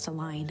crossed a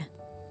line.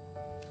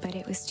 But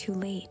it was too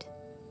late.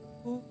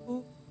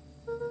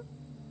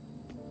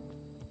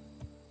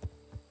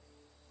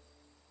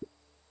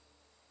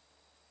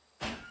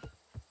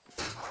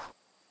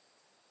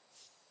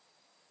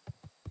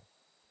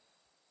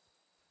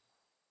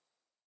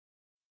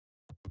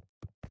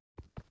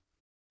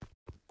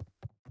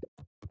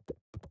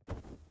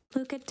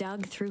 Luca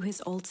dug through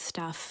his old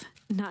stuff,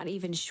 not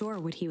even sure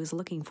what he was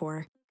looking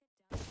for.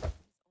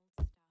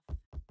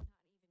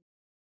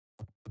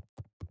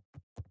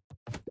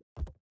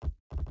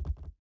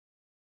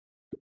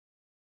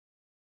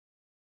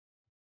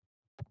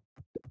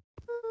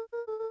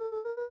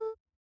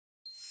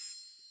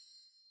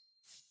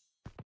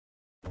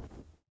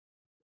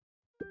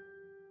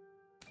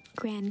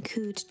 Gran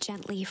cooed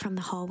gently from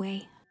the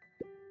hallway.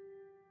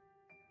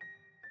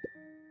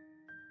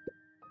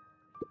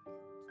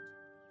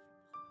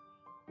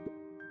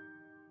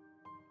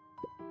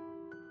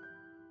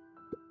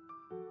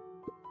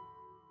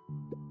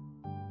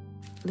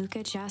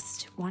 Luca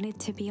just wanted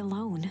to be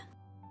alone.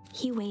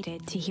 He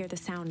waited to hear the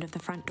sound of the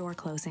front door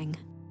closing.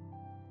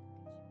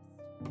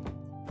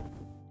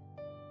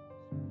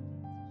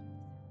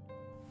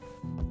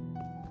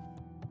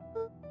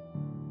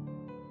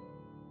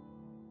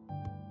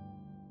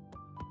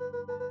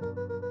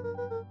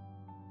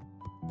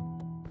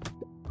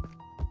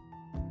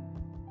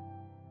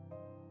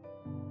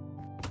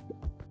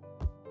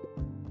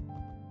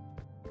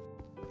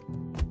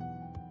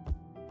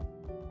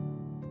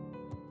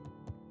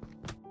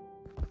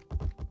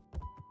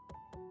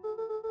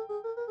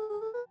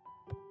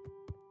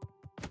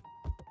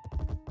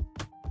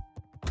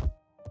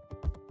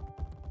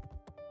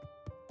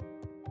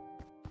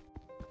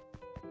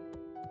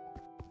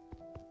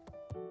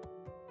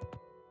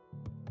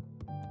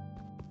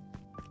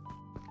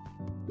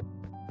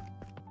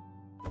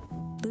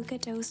 Luca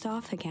dozed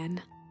off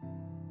again.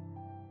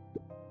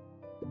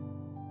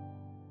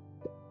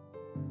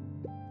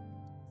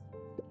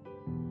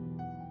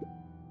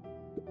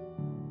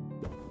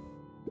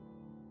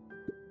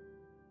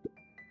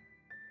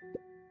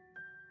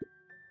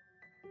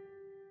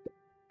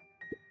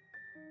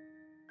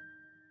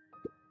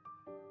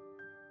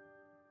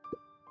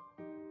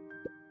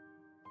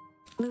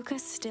 Luca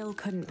still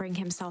couldn't bring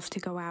himself to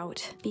go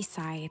out.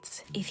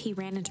 Besides, if he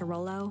ran into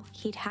Rollo,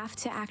 he'd have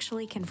to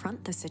actually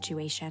confront the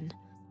situation.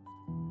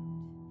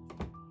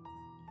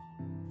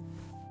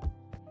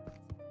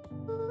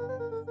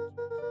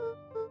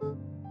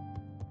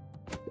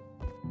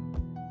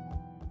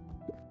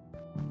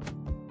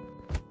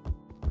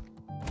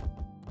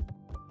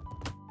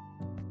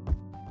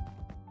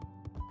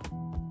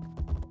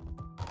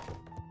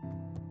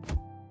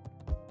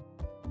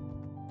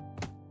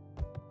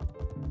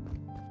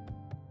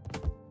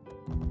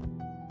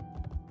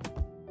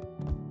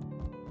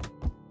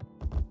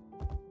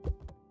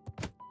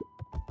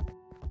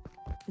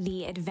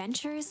 The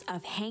Adventures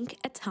of Hank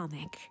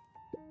Atomic.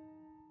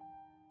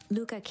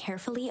 Luca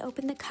carefully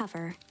opened the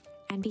cover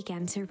and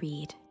began to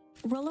read.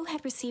 Rollo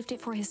had received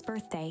it for his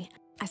birthday,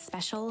 a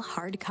special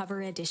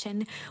hardcover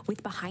edition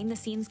with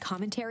behind-the-scenes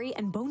commentary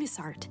and bonus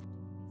art.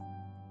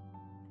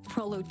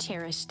 Rollo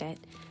cherished it,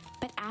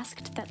 but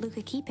asked that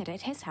Luca keep it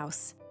at his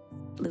house.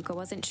 Luca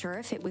wasn't sure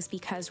if it was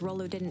because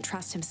Rollo didn't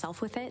trust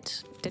himself with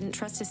it, didn't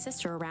trust his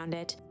sister around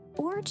it,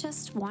 or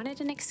just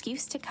wanted an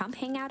excuse to come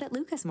hang out at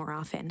Luca's more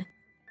often.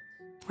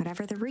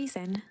 Whatever the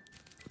reason,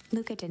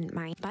 Luca didn't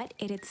mind, but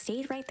it had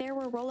stayed right there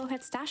where Rollo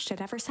had stashed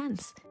it ever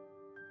since.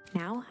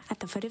 Now, at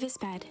the foot of his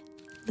bed,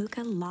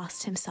 Luca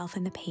lost himself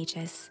in the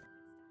pages.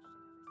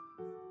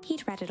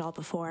 He'd read it all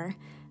before,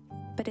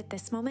 but at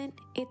this moment,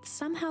 it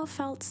somehow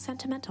felt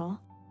sentimental.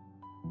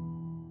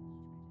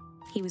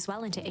 He was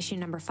well into issue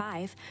number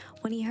 5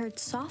 when he heard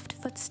soft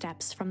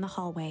footsteps from the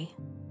hallway.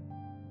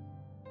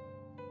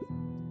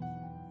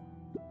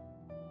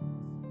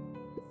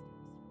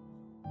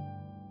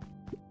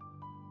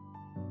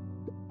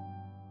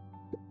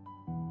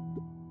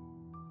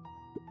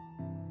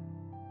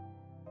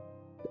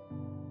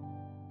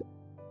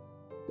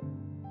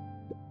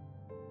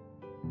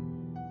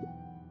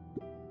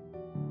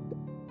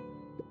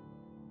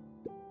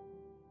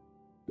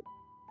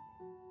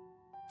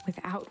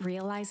 Without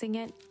realizing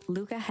it,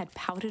 Luca had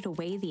pouted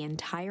away the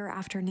entire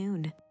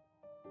afternoon.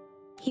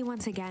 He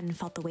once again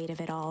felt the weight of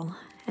it all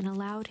and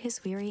allowed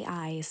his weary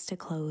eyes to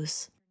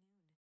close.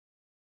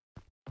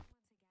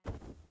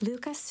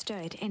 Luca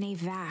stood in a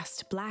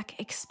vast black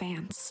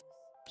expanse.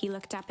 He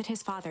looked up at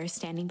his father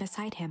standing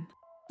beside him.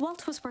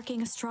 Walt was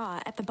working a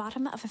straw at the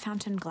bottom of a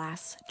fountain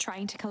glass,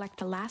 trying to collect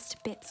the last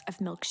bits of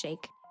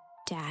milkshake.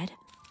 Dad?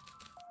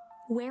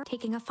 Where?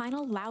 Taking a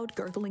final loud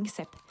gurgling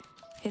sip,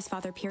 his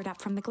father peered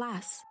up from the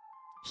glass.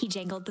 He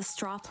jangled the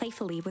straw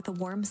playfully with a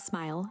warm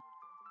smile,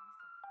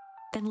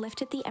 then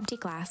lifted the empty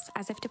glass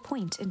as if to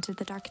point into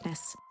the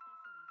darkness.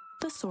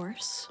 The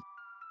source?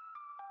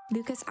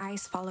 Luca's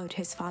eyes followed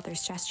his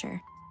father's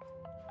gesture.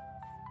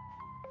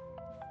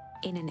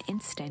 In an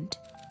instant,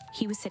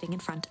 he was sitting in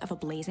front of a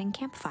blazing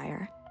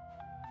campfire.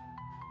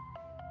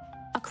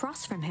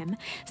 Across from him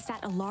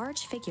sat a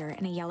large figure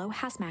in a yellow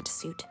hazmat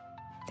suit.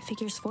 The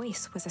figure's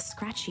voice was a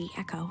scratchy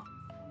echo.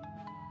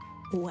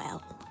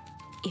 Well,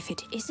 if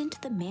it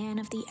isn't the man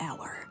of the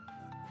hour.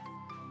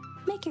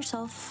 Make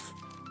yourself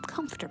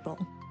comfortable.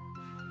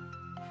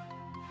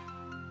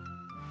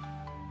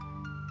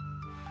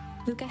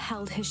 Luca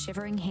held his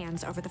shivering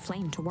hands over the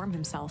flame to warm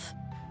himself.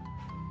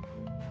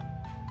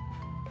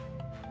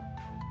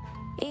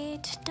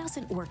 It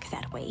doesn't work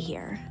that way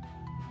here.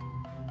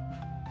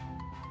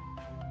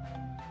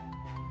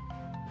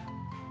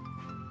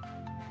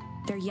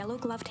 Their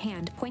yellow-gloved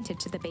hand pointed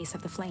to the base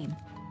of the flame.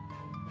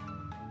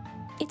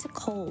 It's a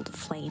cold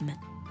flame,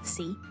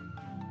 see?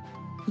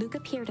 Luca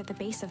peered at the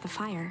base of the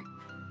fire.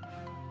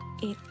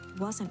 It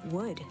wasn't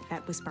wood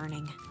that was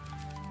burning.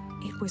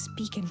 It was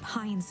Beacon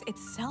Pines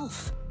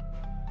itself.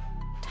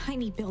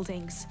 Tiny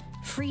buildings,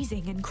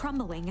 freezing and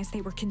crumbling as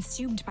they were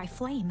consumed by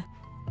flame.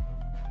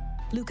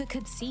 Luca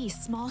could see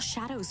small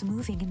shadows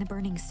moving in the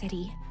burning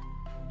city.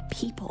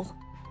 People.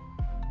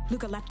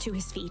 Luca leapt to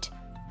his feet.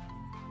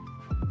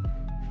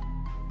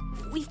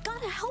 We've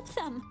got to help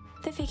them!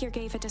 The figure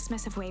gave a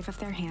dismissive wave of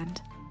their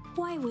hand.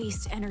 Why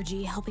waste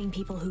energy helping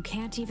people who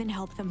can't even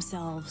help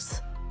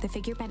themselves? The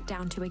figure bent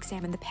down to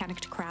examine the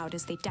panicked crowd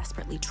as they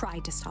desperately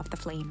tried to stop the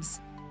flames.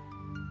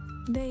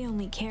 They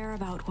only care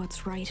about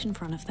what's right in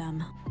front of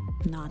them.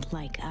 Not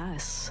like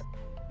us.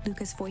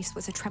 Luca's voice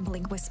was a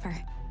trembling whisper.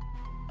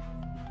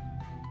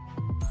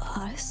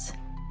 Us?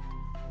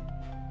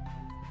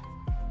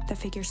 The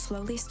figure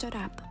slowly stood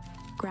up,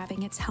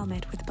 grabbing its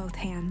helmet with both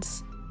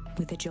hands.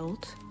 With a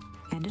jolt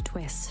and a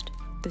twist,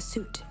 the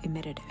suit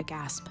emitted a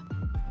gasp.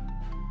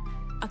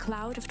 A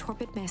cloud of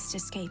torpid mist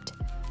escaped,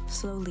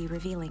 slowly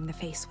revealing the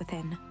face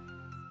within.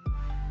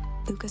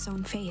 Luca's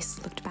own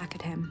face looked back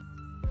at him.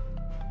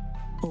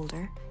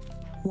 Older,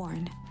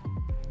 worn,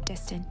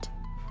 distant.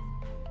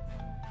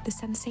 The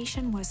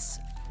sensation was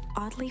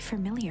oddly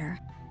familiar,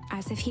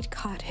 as if he'd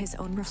caught his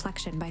own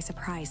reflection by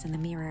surprise in the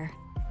mirror.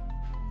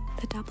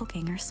 The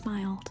doppelganger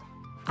smiled.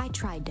 I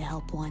tried to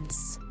help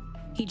once.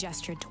 He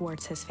gestured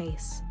towards his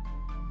face.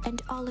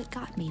 And all it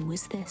got me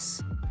was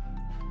this.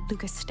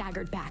 Luca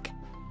staggered back.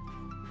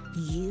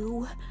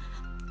 You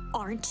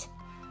aren't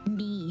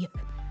me.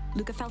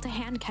 Luca felt a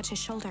hand catch his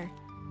shoulder.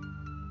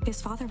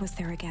 His father was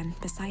there again,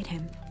 beside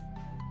him.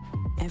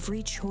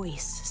 Every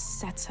choice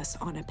sets us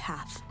on a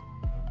path.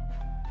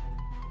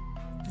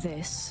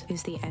 This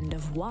is the end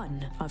of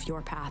one of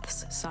your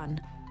paths,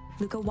 son.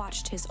 Luca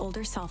watched his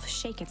older self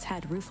shake its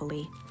head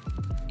ruefully,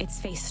 its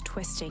face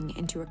twisting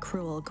into a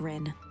cruel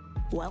grin.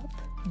 Welp,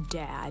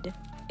 Dad,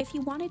 if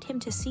you wanted him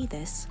to see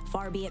this,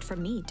 far be it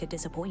from me to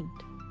disappoint.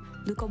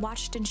 Luca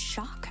watched in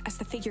shock as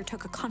the figure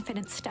took a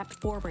confident step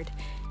forward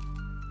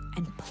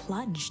and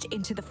plunged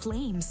into the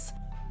flames.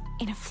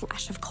 In a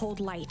flash of cold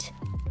light,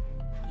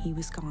 he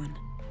was gone.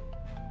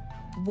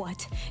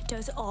 What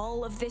does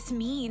all of this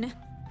mean?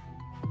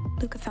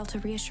 Luca felt a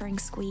reassuring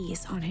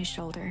squeeze on his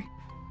shoulder.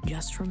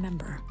 Just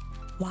remember,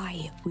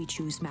 why we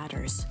choose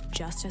matters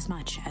just as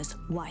much as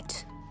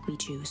what we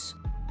choose.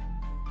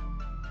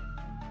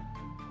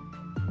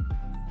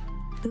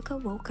 Luca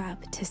woke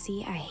up to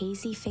see a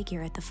hazy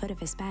figure at the foot of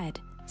his bed,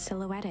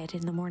 silhouetted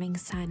in the morning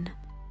sun.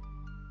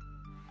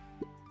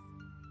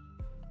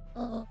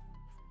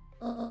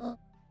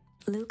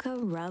 Luca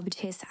rubbed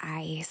his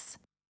eyes.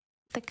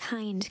 The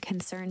kind,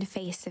 concerned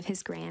face of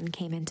his gran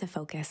came into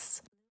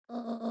focus.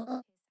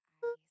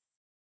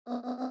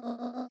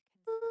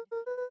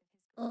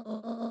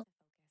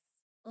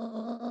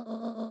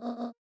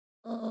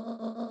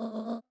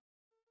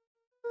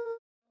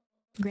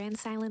 Gran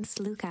silenced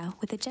Luca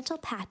with a gentle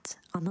pat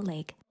on the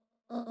leg.